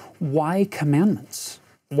question, why commandments?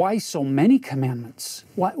 Why so many commandments?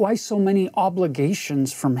 Why so many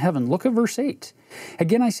obligations from heaven? Look at verse 8.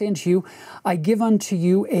 Again I say unto you, I give unto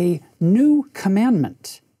you a new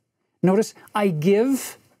commandment. Notice, I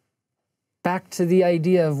give, back to the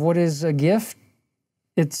idea of what is a gift.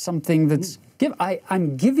 It's something that's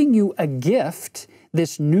I'm giving you a gift,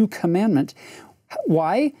 this new commandment.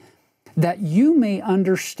 Why? That you may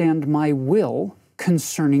understand my will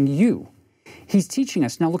concerning you. He's teaching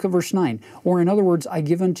us. Now look at verse 9. Or in other words, I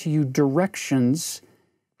give unto you directions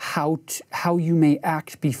how you may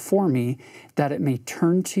act before me, that it may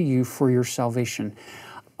turn to you for your salvation.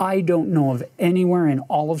 I don't know of anywhere in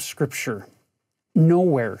all of Scripture,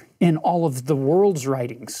 nowhere in all of the world's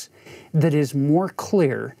writings, that is more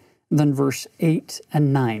clear than verse 8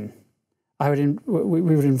 and 9. We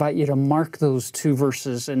would invite you to mark those two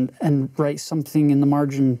verses and write something in the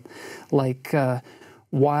margin like,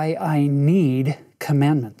 why I need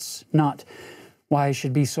commandments, not why I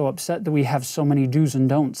should be so upset that we have so many do's and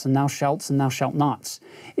don'ts and thou shalts and thou shalt nots.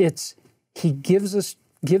 It's He gives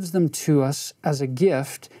them to us as a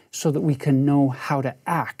gift so that we can know how to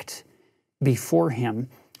act before Him,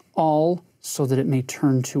 all so that it may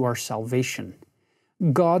turn to our salvation.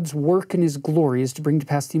 God's work and His glory is to bring to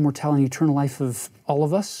pass the immortality and eternal life of all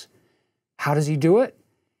of us. How does He do it?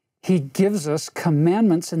 He gives us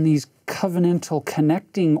commandments and these covenantal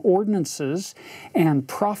connecting ordinances and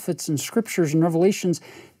prophets and scriptures and revelations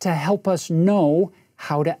to help us know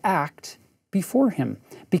how to act before Him.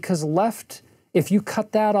 Because if you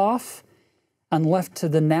cut that off and left to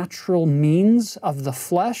the natural means of the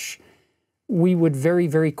flesh, we would very,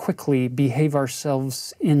 very quickly behave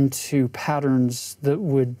ourselves into patterns that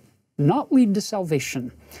would not lead to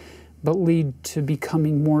salvation, but lead to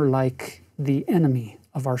becoming more like the enemy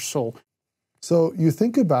of our soul. So you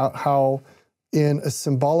think about how in a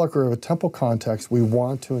symbolic or a temple context, we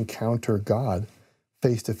want to encounter God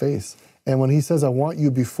face to face. And when He says, I want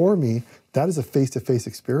you before me, that is a face-to-face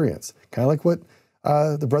experience, kind of like what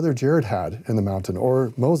the brother Jared had in the mountain,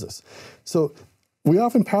 or Moses. So we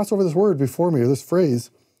often pass over this word before me, or this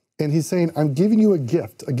phrase, and He's saying, I'm giving you a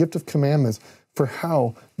gift of commandments for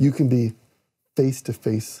how you can be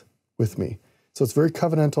face-to-face with me. So it's very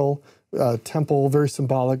covenantal, temple, very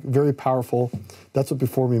symbolic, very powerful. That's what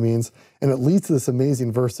before me means. And it leads to this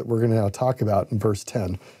amazing verse that we're going to now talk about in verse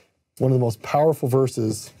 10. One of the most powerful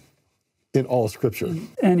verses in all of Scripture.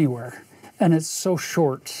 Anywhere. And it's so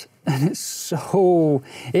short. And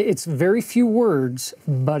it's very few words,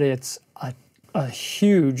 but it's a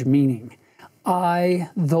huge meaning. I,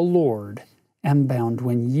 the Lord, am bound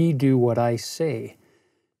when ye do what I say.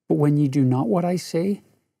 But when ye do not what I say,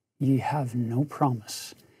 ye have no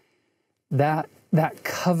promise. That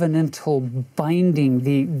covenantal binding,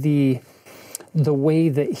 the way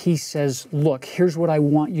that He says, look, here's what I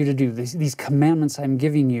want you to do, these commandments I'm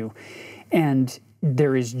giving you. And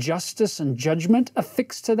there is justice and judgment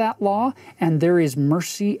affixed to that law, and there is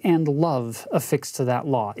mercy and love affixed to that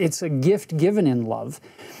law. It's a gift given in love.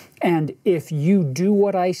 And if you do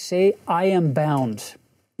what I say, I am bound.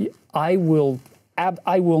 I will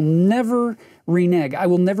never renege. I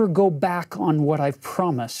will never go back on what I've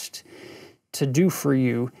promised to do for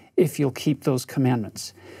you if you'll keep those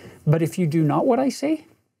commandments. But if you do not what I say,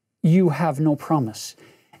 you have no promise.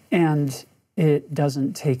 And it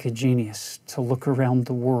doesn't take a genius to look around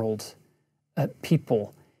the world at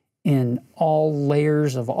people in all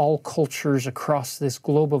layers of all cultures across this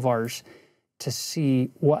globe of ours to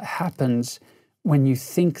see what happens when you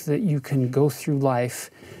think that you can go through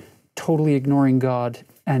life totally ignoring God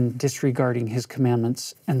and disregarding His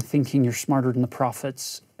commandments and thinking you're smarter than the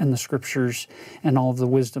prophets and the scriptures and all of the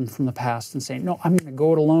wisdom from the past and saying, no, I'm going to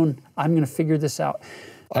go it alone. I'm going to figure this out.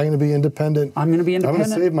 I'm going to be independent. I'm going to be independent. I'm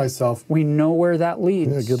going to save myself. We know where that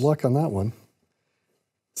leads. Yeah, good luck on that one.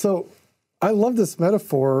 So I love this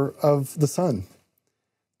metaphor of the sun.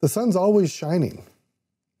 The sun's always shining.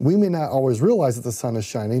 We may not always realize that the sun is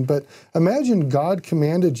shining, but imagine God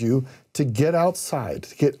commanded you to get outside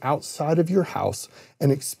of your house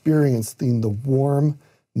and experiencing the warm,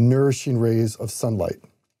 nourishing rays of sunlight.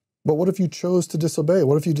 But what if you chose to disobey?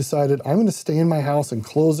 What if you decided, I'm going to stay in my house and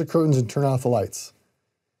close the curtains and turn off the lights?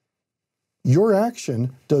 Your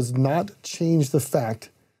action does not change the fact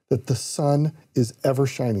that the sun is ever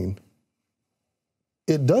shining.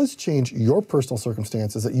 It does change your personal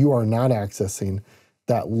circumstances that you are not accessing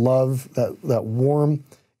that love, that warm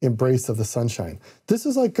embrace of the sunshine. This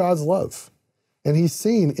is like God's love. And He's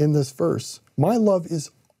saying in this verse, my love is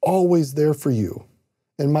always there for you.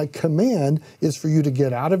 And my command is for you to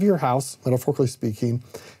get out of your house, metaphorically speaking,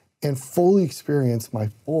 and fully experience my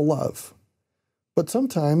full love. But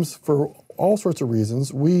sometimes, for all sorts of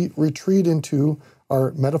reasons, we retreat into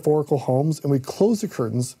our metaphorical homes and we close the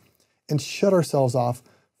curtains and shut ourselves off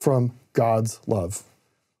from God's love.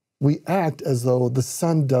 We act as though the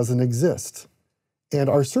sun doesn't exist. And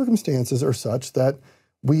our circumstances are such that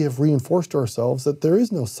we have reinforced to ourselves that there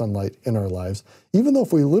is no sunlight in our lives. Even though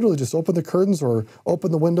if we literally just opened the curtains or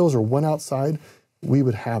opened the windows or went outside, we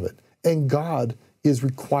would have it. And God is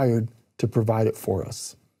required to provide it for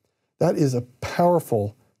us. That is a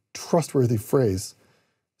powerful, trustworthy phrase.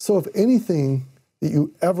 So if anything that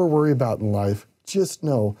you ever worry about in life, just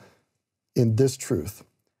know in this truth,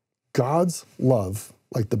 God's love,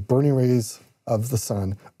 like the burning rays of the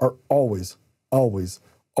sun, are always, always,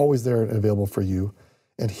 always there and available for you.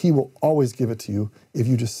 And He will always give it to you if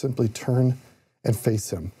you just simply turn and face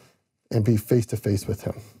Him and be face to face with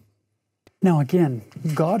Him. Now again,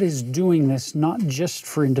 God is doing this not just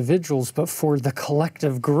for individuals, but for the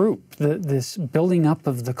collective group, this building up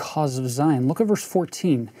of the cause of Zion. Look at verse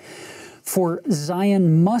 14. For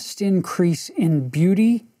Zion must increase in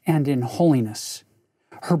beauty and in holiness.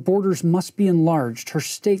 Her borders must be enlarged, her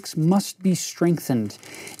stakes must be strengthened.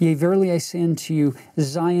 Yea, verily I say unto you,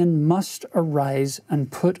 Zion must arise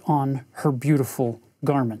and put on her beautiful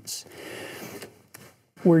garments.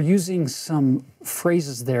 We're using some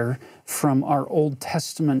phrases there from our Old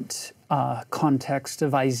Testament context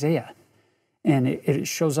of Isaiah. And it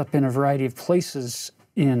shows up in a variety of places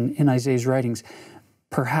in Isaiah's writings.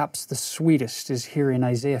 Perhaps the sweetest is here in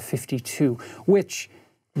Isaiah 52, which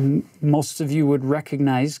most of you would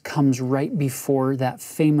recognize comes right before that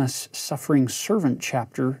famous suffering servant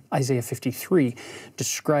chapter, Isaiah 53,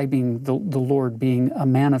 describing the Lord being a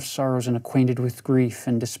man of sorrows and acquainted with grief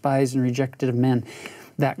and despised and rejected of men,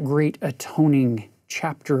 that great atoning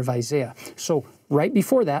chapter of Isaiah. So right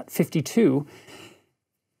before that, 52,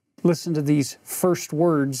 listen to these first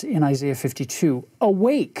words in Isaiah 52.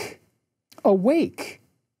 Awake, awake,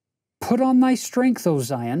 put on thy strength, O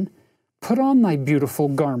Zion. Put on thy beautiful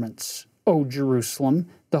garments, O Jerusalem,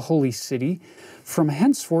 the holy city. From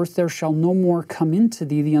henceforth there shall no more come into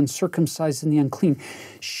thee the uncircumcised and the unclean.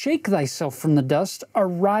 Shake thyself from the dust.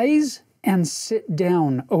 Arise and sit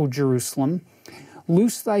down, O Jerusalem.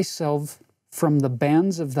 Loose thyself from the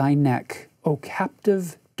bands of thy neck, O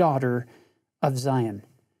captive daughter of Zion.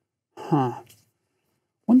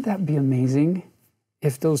 Wouldn't that be amazing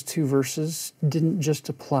if those two verses didn't just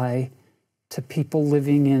apply to people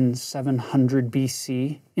living in 700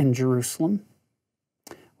 BC in Jerusalem?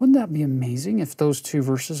 Wouldn't that be amazing if those two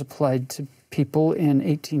verses applied to people in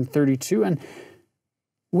 1832? And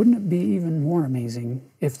wouldn't it be even more amazing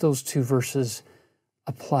if those two verses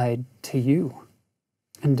applied to you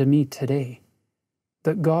and to me today?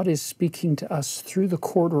 That God is speaking to us through the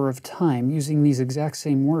corridor of time using these exact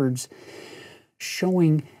same words,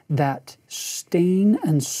 showing that stain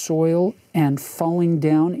and soil and falling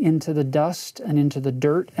down into the dust and into the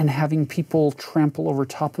dirt and having people trample over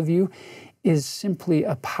top of you is simply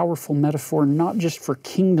a powerful metaphor, not just for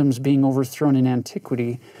kingdoms being overthrown in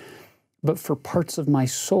antiquity, but for parts of my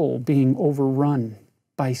soul being overrun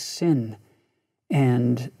by sin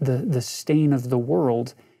and the stain of the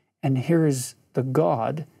world. And here is the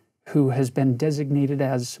God who has been designated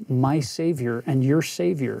as my Savior and your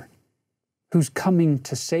Savior, who's coming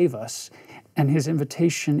to save us. And his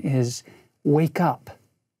invitation is, wake up.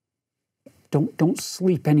 Don't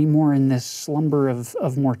sleep anymore in this slumber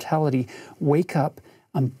of mortality. Wake up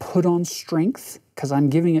and put on strength, because I'm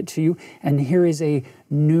giving it to you. And here is a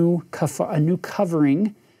new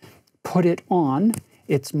covering. Put it on.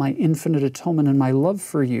 It's my infinite atonement and my love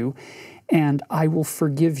for you. And I will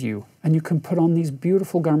forgive you. And you can put on these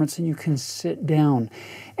beautiful garments and you can sit down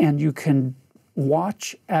and you can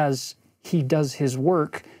watch as he does his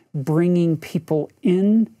work, bringing people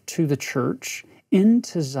into the church,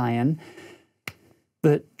 into Zion.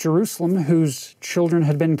 That Jerusalem, whose children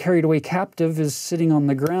had been carried away captive, is sitting on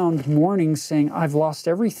the ground mourning, saying, I've lost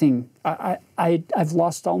everything. I've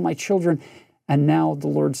lost all my children. And now the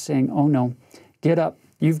Lord's saying, oh no, get up.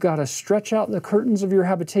 You've got to stretch out the curtains of your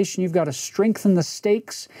habitation. You've got to strengthen the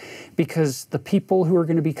stakes, because the people who are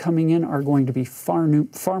going to be coming in are going to be far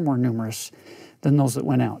more numerous than those that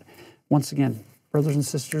went out. Once again, brothers and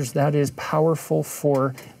sisters, that is powerful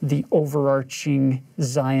for the overarching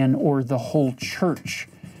Zion or the whole church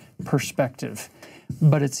perspective.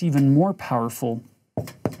 But it's even more powerful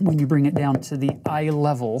when you bring it down to the eye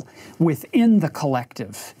level within the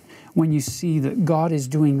collective, when you see that God is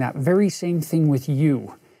doing that very same thing with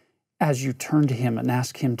you as you turn to him and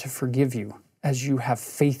ask him to forgive you, as you have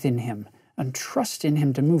faith in him and trust in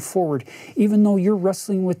him to move forward, even though you're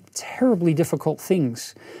wrestling with terribly difficult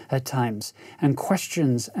things at times, and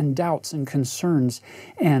questions and doubts and concerns,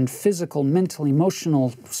 and physical, mental,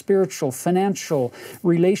 emotional, spiritual, financial,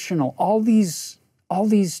 relational, all these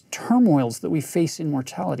turmoils that we face in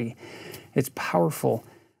mortality. It's powerful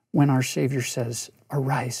when our Savior says,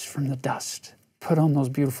 arise from the dust, put on those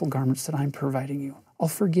beautiful garments that I'm providing you. I'll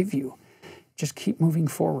forgive you. Just keep moving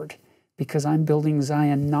forward, because I'm building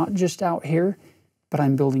Zion not just out here, but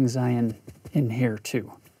I'm building Zion in here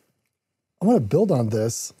too. I want to build on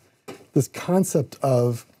this concept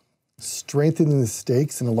of strengthening the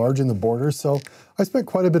stakes and enlarging the borders. So I spent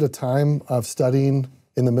quite a bit of time of studying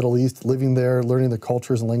in the Middle East, living there, learning the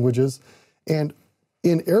cultures and languages. And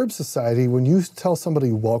in Arab society, when you tell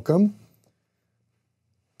somebody welcome,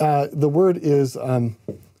 the word is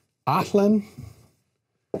ahlan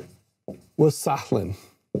wa sahlan.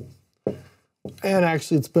 And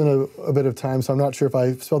actually, it's been a bit of time, so I'm not sure if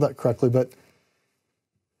I spelled that correctly, but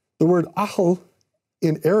the word ahl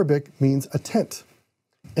in Arabic means a tent,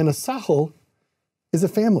 and a sahel is a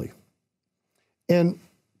family. And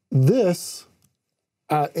this,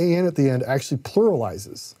 an at the end, actually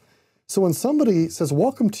pluralizes. So when somebody says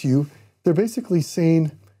welcome to you, they're basically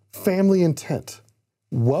saying family and tent.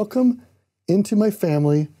 Welcome into my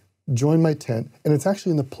family, join my tent, and it's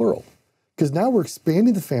actually in the plural, because now we're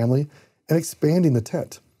expanding the family and expanding the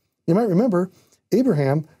tent. You might remember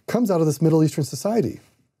Abraham comes out of this Middle Eastern society.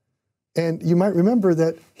 And you might remember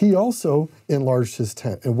that he also enlarged his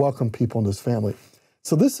tent and welcomed people into his family.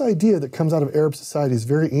 So this idea that comes out of Arab society is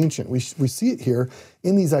very ancient. We see it here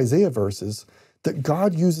in these Isaiah verses, that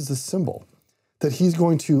God uses a symbol, that he's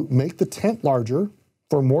going to make the tent larger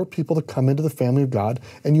for more people to come into the family of God.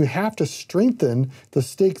 And you have to strengthen the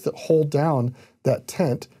stakes that hold down that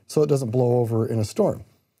tent so it doesn't blow over in a storm.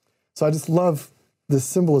 So I just love this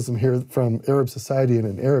symbolism here from Arab society and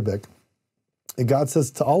in Arabic. And God says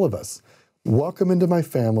to all of us, welcome into my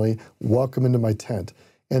family, welcome into my tent.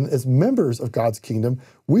 And as members of God's kingdom,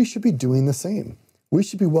 we should be doing the same. We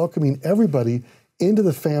should be welcoming everybody into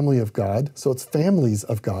the family of God, so it's families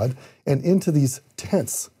of God, and into these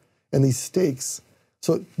tents and these stakes,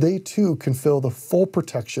 so they too can feel the full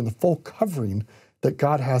protection, the full covering that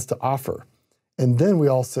God has to offer. And then we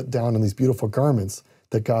all sit down in these beautiful garments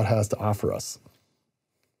that God has to offer us.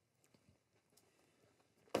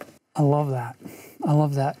 I love that. I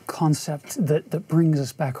love that concept that brings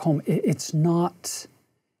us back home. It's not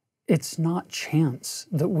chance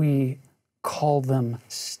that we call them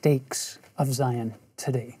stakes of Zion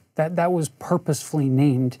today. That was purposefully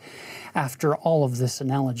named after all of this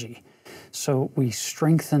analogy. So we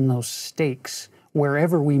strengthen those stakes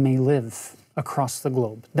wherever we may live across the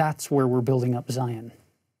globe. That's where we're building up Zion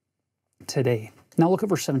today. Now look at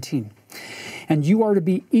verse 17. And you are to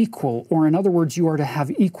be equal, or in other words, you are to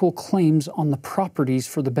have equal claims on the properties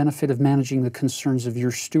for the benefit of managing the concerns of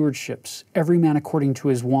your stewardships, every man according to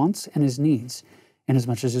his wants and his needs,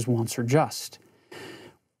 inasmuch as his wants are just.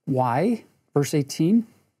 Why? Verse 18,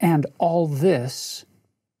 and all this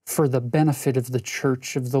for the benefit of the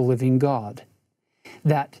church of the living God.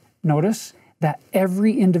 That, notice, that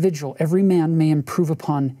every individual, every man may improve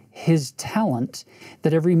upon his talent,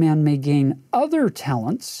 that every man may gain other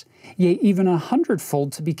talents, yea, even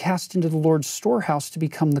 100-fold, to be cast into the Lord's storehouse to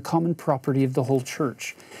become the common property of the whole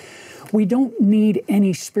church. We don't need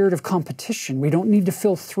any spirit of competition. We don't need to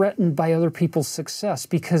feel threatened by other people's success,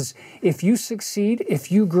 because if you succeed,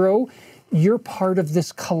 if you grow, you're part of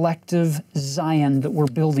this collective Zion that we're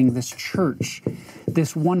building, this church,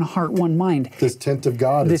 this one heart, one mind. This tent of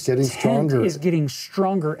God is getting stronger. This tent is getting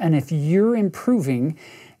stronger, and if you're improving,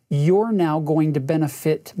 you're now going to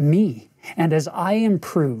benefit me. And as I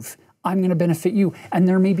improve, I'm going to benefit you. And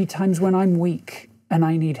there may be times when I'm weak and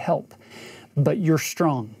I need help, but you're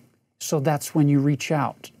strong. So that's when you reach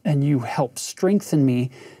out and you help strengthen me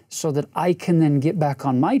so that I can then get back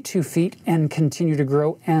on my 2 feet and continue to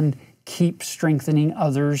grow and keep strengthening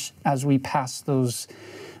others as we pass those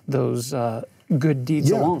good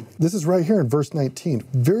deeds along. This is right here in verse 19.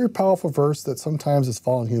 Very powerful verse that sometimes as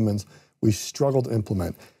fallen humans we struggle to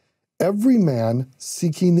implement. Every man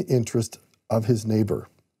seeking the interest of his neighbor,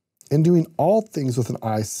 and doing all things with an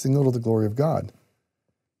eye single to the glory of God.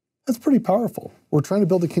 That's pretty powerful. We're trying to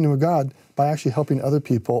build the kingdom of God by actually helping other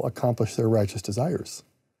people accomplish their righteous desires.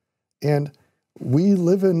 And we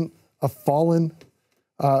live in a fallen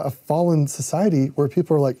society where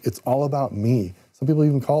people are like, it's all about me. Some people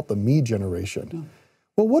even call it the me generation. Yeah.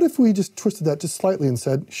 Well, what if we just twisted that just slightly and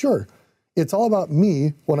said, sure, it's all about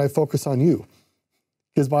me when I focus on you.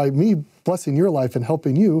 Because by me blessing your life and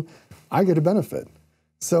helping you, I get a benefit.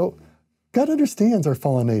 So God understands our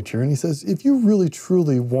fallen nature, and he says, if you really,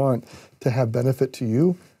 truly want to have benefit to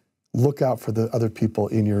you, look out for the other people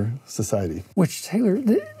in your society. Which, Taylor,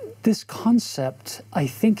 this concept, I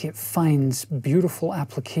think it finds beautiful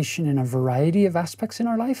application in a variety of aspects in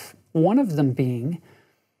our life. One of them being,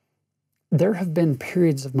 there have been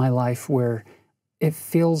periods of my life where it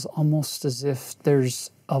feels almost as if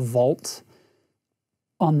there's a vault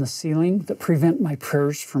on the ceiling that prevent my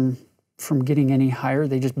prayers from getting any higher.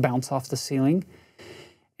 They just bounce off the ceiling.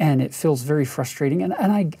 And it feels very frustrating. And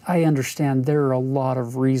I understand there are a lot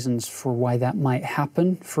of reasons for why that might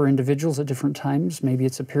happen for individuals at different times. Maybe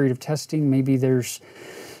it's a period of testing. Maybe there's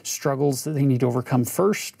struggles that they need to overcome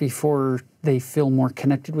first before they feel more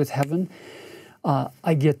connected with heaven.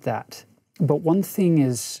 I get that. But one thing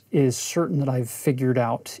is certain that I've figured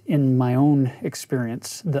out in my own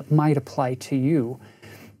experience that might apply to you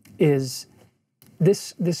is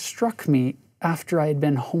this struck me after I had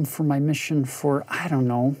been home from my mission for, I don't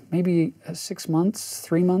know, maybe 6 months,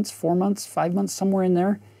 3 months, 4 months, 5 months, somewhere in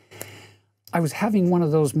there. I was having one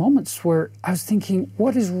of those moments where I was thinking,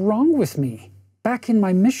 what is wrong with me? Back in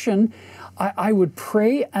my mission, I would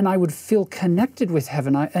pray and I would feel connected with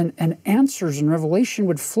heaven, and answers and revelation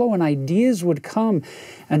would flow and ideas would come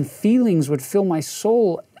and feelings would fill my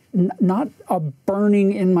soul. Not a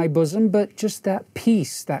burning in my bosom, but just that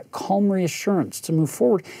peace, that calm reassurance to move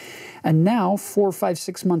forward. And now, 4, 5,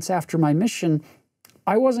 6 months after my mission,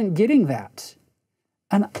 I wasn't getting that.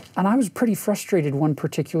 And I was pretty frustrated one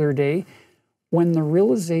particular day when the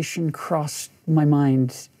realization crossed my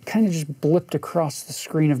mind, kind of just blipped across the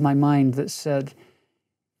screen of my mind that said,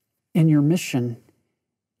 in your mission,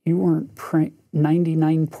 you weren't praying,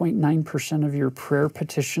 99.9% of your prayer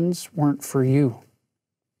petitions weren't for you.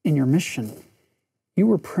 In your mission, you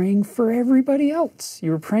were praying for everybody else. You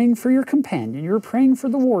were praying for your companion. You were praying for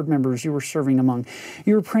the ward members you were serving among.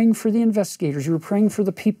 You were praying for the investigators. You were praying for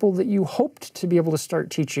the people that you hoped to be able to start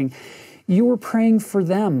teaching. You were praying for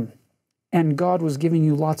them, and God was giving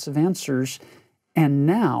you lots of answers. And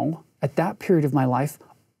now, at that period of my life,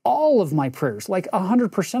 all of my prayers, like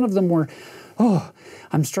 100% of them were, oh,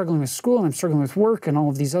 I'm struggling with school, and I'm struggling with work, and all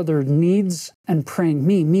of these other needs, and praying,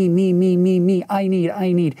 me, I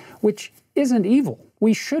need, which isn't evil.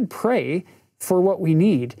 We should pray for what we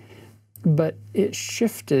need, but it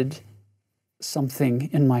shifted something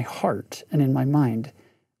in my heart and in my mind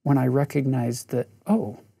when I recognized that,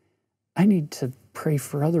 oh, I need to pray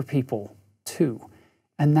for other people too.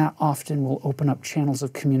 And that often will open up channels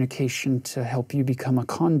of communication to help you become a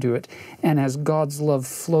conduit. And as God's love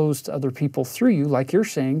flows to other people through you, like you're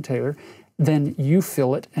saying, Taylor, then you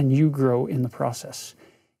feel it and you grow in the process.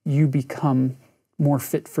 You become more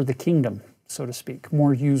fit for the kingdom, so to speak.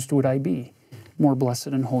 More used would I be, more blessed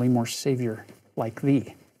and holy, more Savior like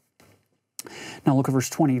thee. Now look at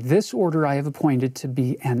verse 20. This order I have appointed to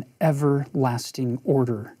be an everlasting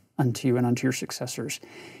order unto you and unto your successors,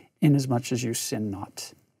 inasmuch as you sin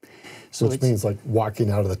not. So which means like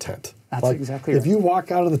walking out of the tent. That's like, exactly right. If you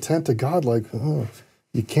walk out of the tent to God, like, oh,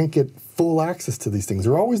 you can't get full access to these things.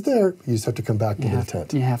 They're always there. You just have to come back into the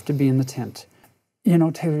tent. You have to be in the tent. You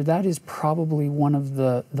know, Taylor, that is probably one of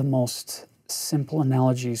the most simple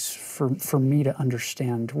analogies for me to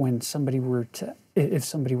understand when if somebody were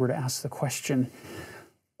to ask the question,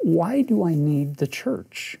 why do I need the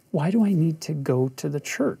church? Why do I need to go to the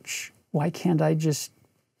church? Why can't I just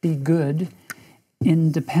be good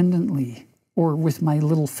independently or with my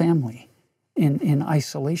little family in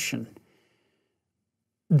isolation?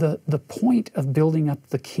 The point of building up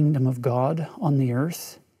the kingdom of God on the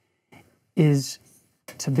earth is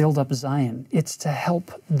to build up Zion. It's to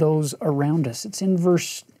help those around us. It's in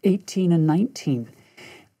verse 18 and 19.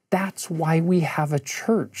 That's why we have a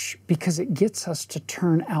church, because it gets us to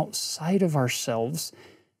turn outside of ourselves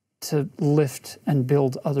to lift and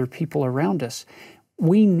build other people around us.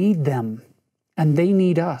 We need them, and they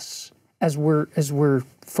need us as we're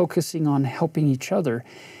focusing on helping each other.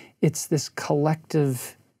 It's this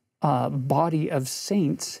collective body of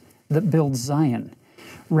saints that builds Zion,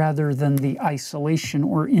 rather than the isolation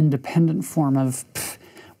or independent form of,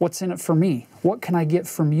 what's in it for me? What can I get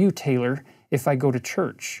from you, Taylor, if I go to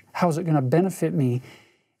church? How's it going to benefit me?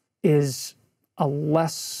 Is a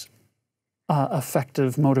less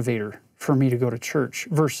effective motivator for me to go to church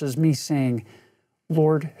versus me saying,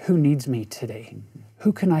 Lord, who needs me today?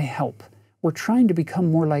 Who can I help? We're trying to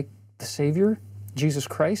become more like the Savior, Jesus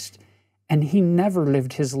Christ, and He never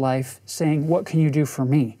lived His life saying, what can you do for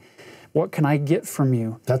me? What can I get from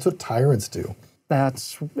you? That's what tyrants do.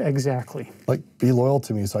 That's exactly. Like, be loyal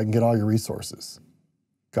to me so I can get all your resources.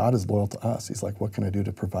 God is loyal to us. He's like, what can I do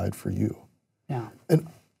to provide for you? Yeah. And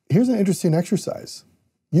here's an interesting exercise.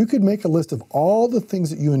 You could make a list of all the things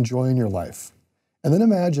that you enjoy in your life, and then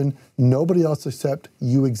imagine nobody else except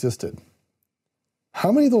you existed.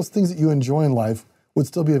 How many of those things that you enjoy in life would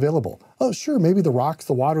still be available? Oh, sure, maybe the rocks,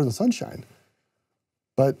 the water, and the sunshine.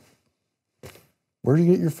 But where do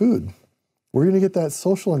you get your food? Where are you going to get that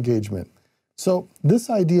social engagement? So this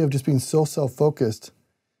idea of just being so self-focused,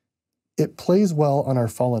 it plays well on our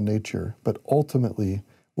fallen nature, but ultimately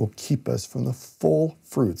will keep us from the full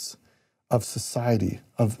fruits of society,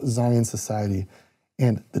 of Zion society.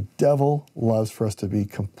 And the devil loves for us to be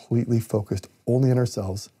completely focused only on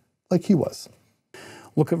ourselves, like he was.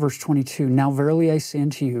 Look at verse 22. Now verily I say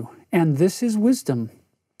unto you, and this is wisdom,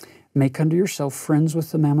 make unto yourself friends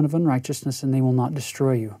with the mammon of unrighteousness, and they will not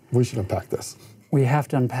destroy you. We should unpack this. We have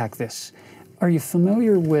to unpack this. Are you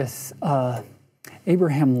familiar with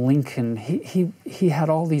Abraham Lincoln? He had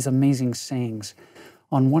all these amazing sayings.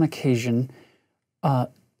 On one occasion,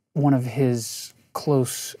 one of his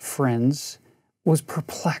close friends was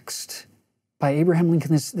perplexed by Abraham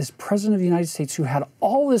Lincoln, this president of the United States who had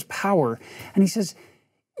all this power. And he says,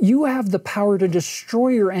 you have the power to destroy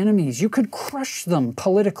your enemies. You could crush them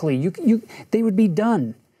politically. They would be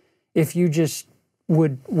done if you just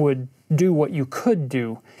would do what you could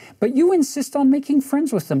do. But you insist on making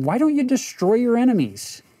friends with them. Why don't you destroy your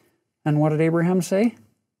enemies? And what did Abraham say?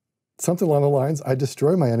 Something along the lines, I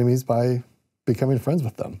destroy my enemies by becoming friends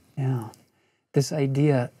with them. Yeah. This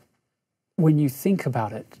idea, when you think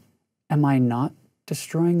about it, am I not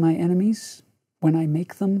destroying my enemies when I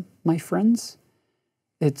make them my friends?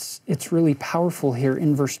 It's really powerful here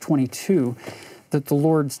in verse 22 that the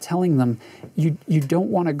Lord's telling them, you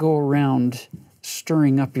don't want to go around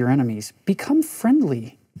stirring up your enemies. Become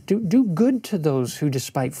friendly. Do good to those who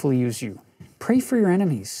despitefully use you. Pray for your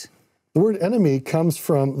enemies. The word enemy comes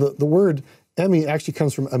from, the word emi actually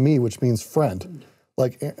comes from ami, which means friend,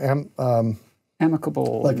 like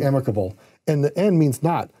amicable. Like amicable. And the en means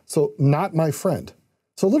not. So not my friend.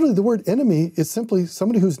 So literally the word enemy is simply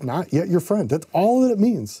somebody who's not yet your friend. That's all that it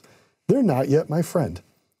means. They're not yet my friend.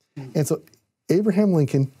 And so Abraham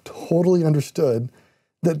Lincoln totally understood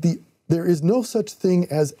that there is no such thing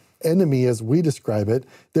as enemy as we describe it.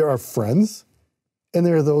 There are friends, and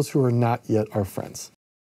there are those who are not yet our friends.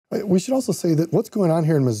 We should also say that what's going on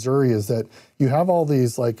here in Missouri is that you have all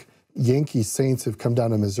these like Yankee saints who've come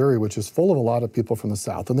down to Missouri, which is full of a lot of people from the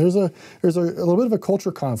South. And there's a little bit of a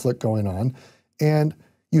culture conflict going on. And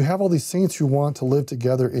you have all these saints who want to live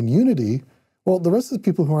together in unity. Well, the rest of the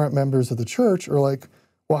people who aren't members of the church are like,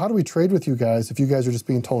 well, how do we trade with you guys if you guys are just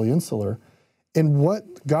being totally insular? And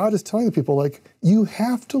what God is telling the people, like, you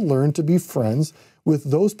have to learn to be friends with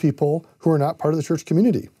those people who are not part of the church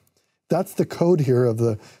community. That's the code here of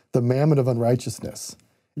the mammon of unrighteousness.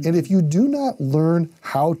 And if you do not learn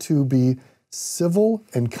how to be civil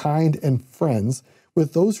and kind and friends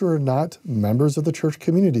with those who are not members of the church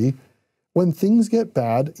community, when things get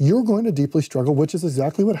bad, you're going to deeply struggle, which is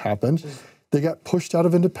exactly what happened. They got pushed out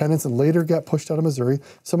of independence and later got pushed out of Missouri.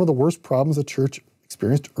 Some of the worst problems the church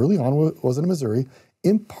experienced early on was in Missouri,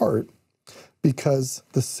 in part because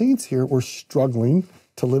the saints here were struggling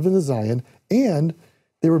to live in the Zion, and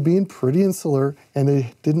they were being pretty insular, and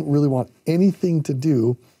they didn't really want anything to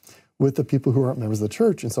do with the people who aren't members of the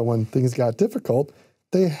church. And so when things got difficult,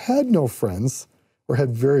 they had no friends, or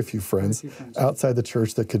had very few friends outside the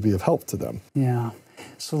church that could be of help to them. Yeah.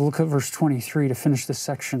 So look at verse 23 to finish this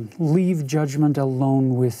section. Leave judgment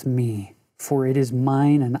alone with me, for it is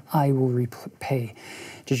mine and I will repay.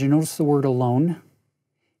 Did you notice the word alone?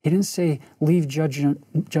 He didn't say leave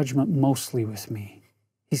judgment mostly with me.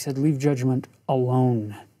 He said leave judgment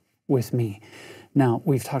alone with me. Now,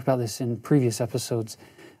 we've talked about this in previous episodes.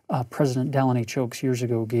 President Dallin H. Oaks years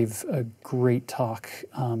ago gave a great talk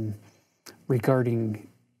regarding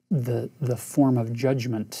the form of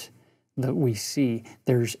judgment that we see.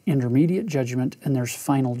 There's intermediate judgment and there's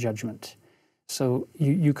final judgment. So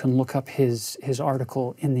you can look up his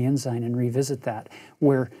article in the Ensign and revisit that,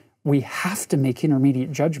 where we have to make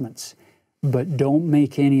intermediate judgments, but don't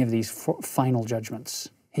make any of these final judgments.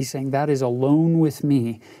 He's saying that is alone with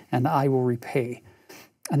me and I will repay.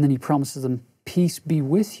 And then he promises them, peace be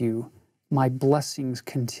with you, my blessings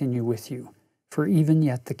continue with you, for even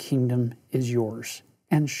yet the kingdom is yours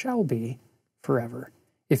and shall be forever,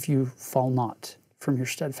 if you fall not from your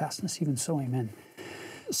steadfastness. Even so, amen.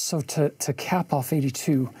 So to cap off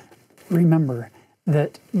 82, remember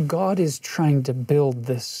that God is trying to build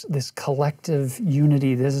this collective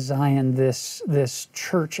unity, this Zion, this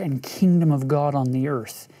church and kingdom of God on the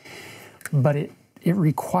earth. But it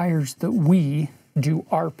requires that we do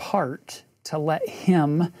our part to let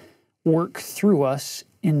Him work through us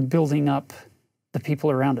in building up the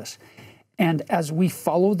people around us. And as we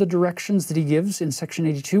follow the directions that He gives in section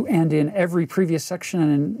 82 and in every previous section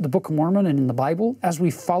and in the Book of Mormon and in the Bible, as we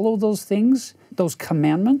follow those things, those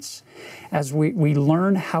commandments, as we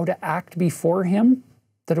learn how to act before Him,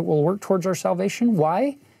 that it will work towards our salvation.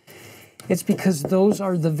 Why? It's because those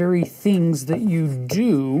are the very things that you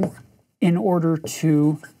do in order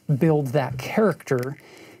to build that character.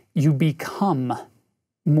 You become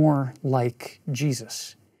more like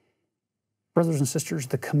Jesus. Brothers and sisters,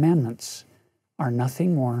 the commandments are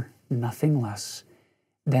nothing more, nothing less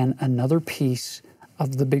than another piece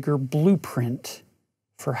of the bigger blueprint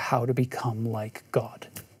for how to become like God,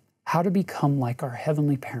 how to become like our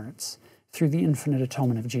heavenly parents through the infinite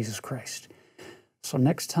atonement of Jesus Christ. So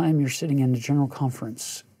next time you're sitting in a general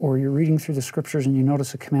conference or you're reading through the scriptures and you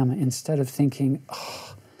notice a commandment, instead of thinking,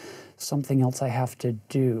 oh, something else I have to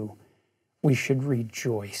do, we should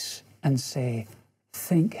rejoice and say,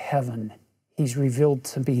 thank heaven, He's revealed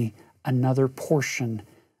to me another portion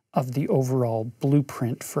of the overall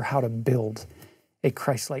blueprint for how to build a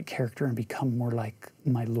Christ-like character and become more like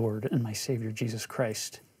my Lord and my Savior, Jesus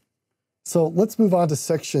Christ. So let's move on to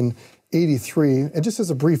section 83. And just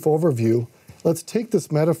as a brief overview, let's take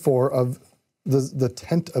this metaphor of the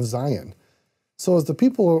tent of Zion. So as the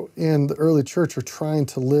people in the early church are trying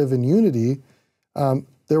to live in unity,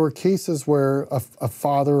 there were cases where a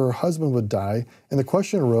father or husband would die, and the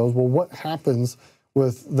question arose, well, what happens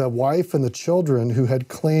with the wife and the children who had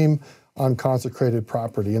claim on consecrated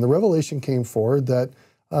property? And the revelation came forward that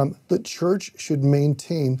the church should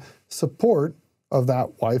maintain support of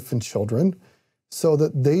that wife and children so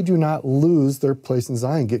that they do not lose their place in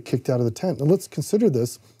Zion, get kicked out of the tent. And let's consider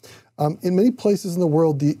this. In many places in the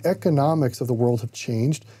world, the economics of the world have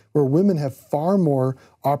changed, where women have far more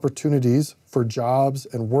opportunities for jobs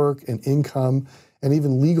and work and income and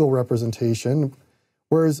even legal representation.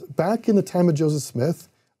 Whereas back in the time of Joseph Smith,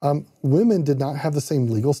 women did not have the same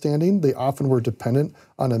legal standing. They often were dependent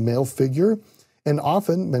on a male figure. And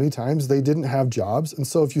often, many times, they didn't have jobs. And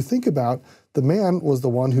so if you think about, the man was the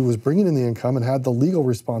one who was bringing in the income and had the legal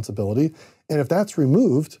responsibility. And if that's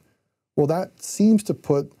removed, well, that seems to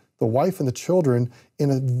put the wife and the children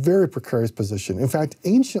in a very precarious position. In fact,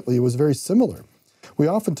 anciently, it was very similar. We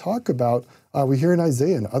often talk about, we hear in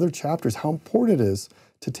Isaiah and other chapters, how important it is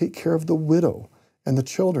to take care of the widow and the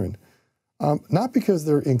children. Not because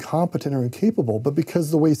they're incompetent or incapable, but because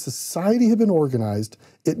the way society had been organized,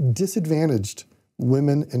 it disadvantaged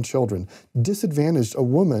women and children, disadvantaged a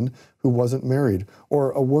woman who wasn't married,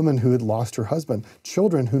 or a woman who had lost her husband,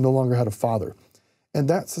 children who no longer had a father. And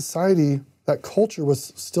that society, that culture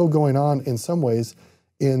was still going on in some ways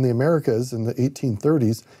in the Americas in the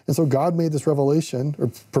 1830s. And so God made this revelation,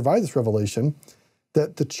 or provide this revelation,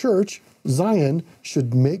 that the church, Zion,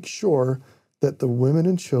 should make sure that the women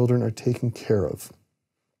and children are taken care of.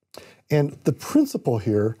 And the principle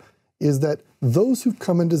here is that those who've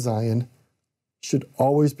come into Zion should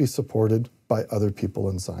always be supported by other people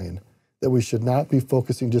in Zion. That we should not be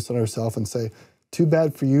focusing just on ourselves and say, too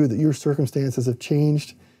bad for you that your circumstances have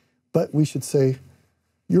changed. But we should say,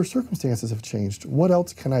 your circumstances have changed. What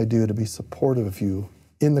else can I do to be supportive of you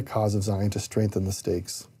in the cause of Zion to strengthen the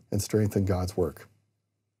stakes and strengthen God's work.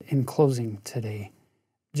 In closing today,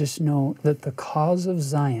 just know that the cause of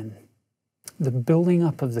Zion, the building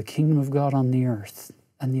up of the kingdom of God on the earth,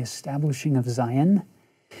 and the establishing of Zion,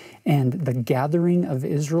 and the gathering of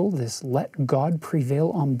Israel, this let God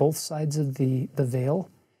prevail on both sides of the veil,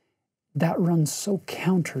 that runs so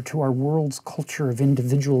counter to our world's culture of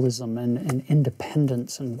individualism and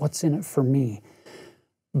independence and what's in it for me.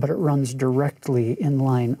 But it runs directly in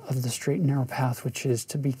line of the straight and narrow path, which is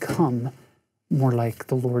to become more like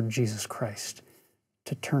the Lord Jesus Christ,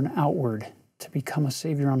 to turn outward, to become a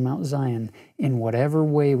Savior on Mount Zion in whatever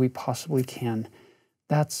way we possibly can.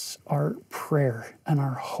 That's our prayer and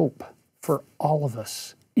our hope for all of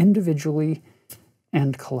us, individually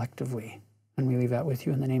and collectively. And we leave that with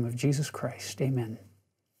you in the name of Jesus Christ. Amen.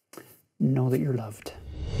 Know that you're loved.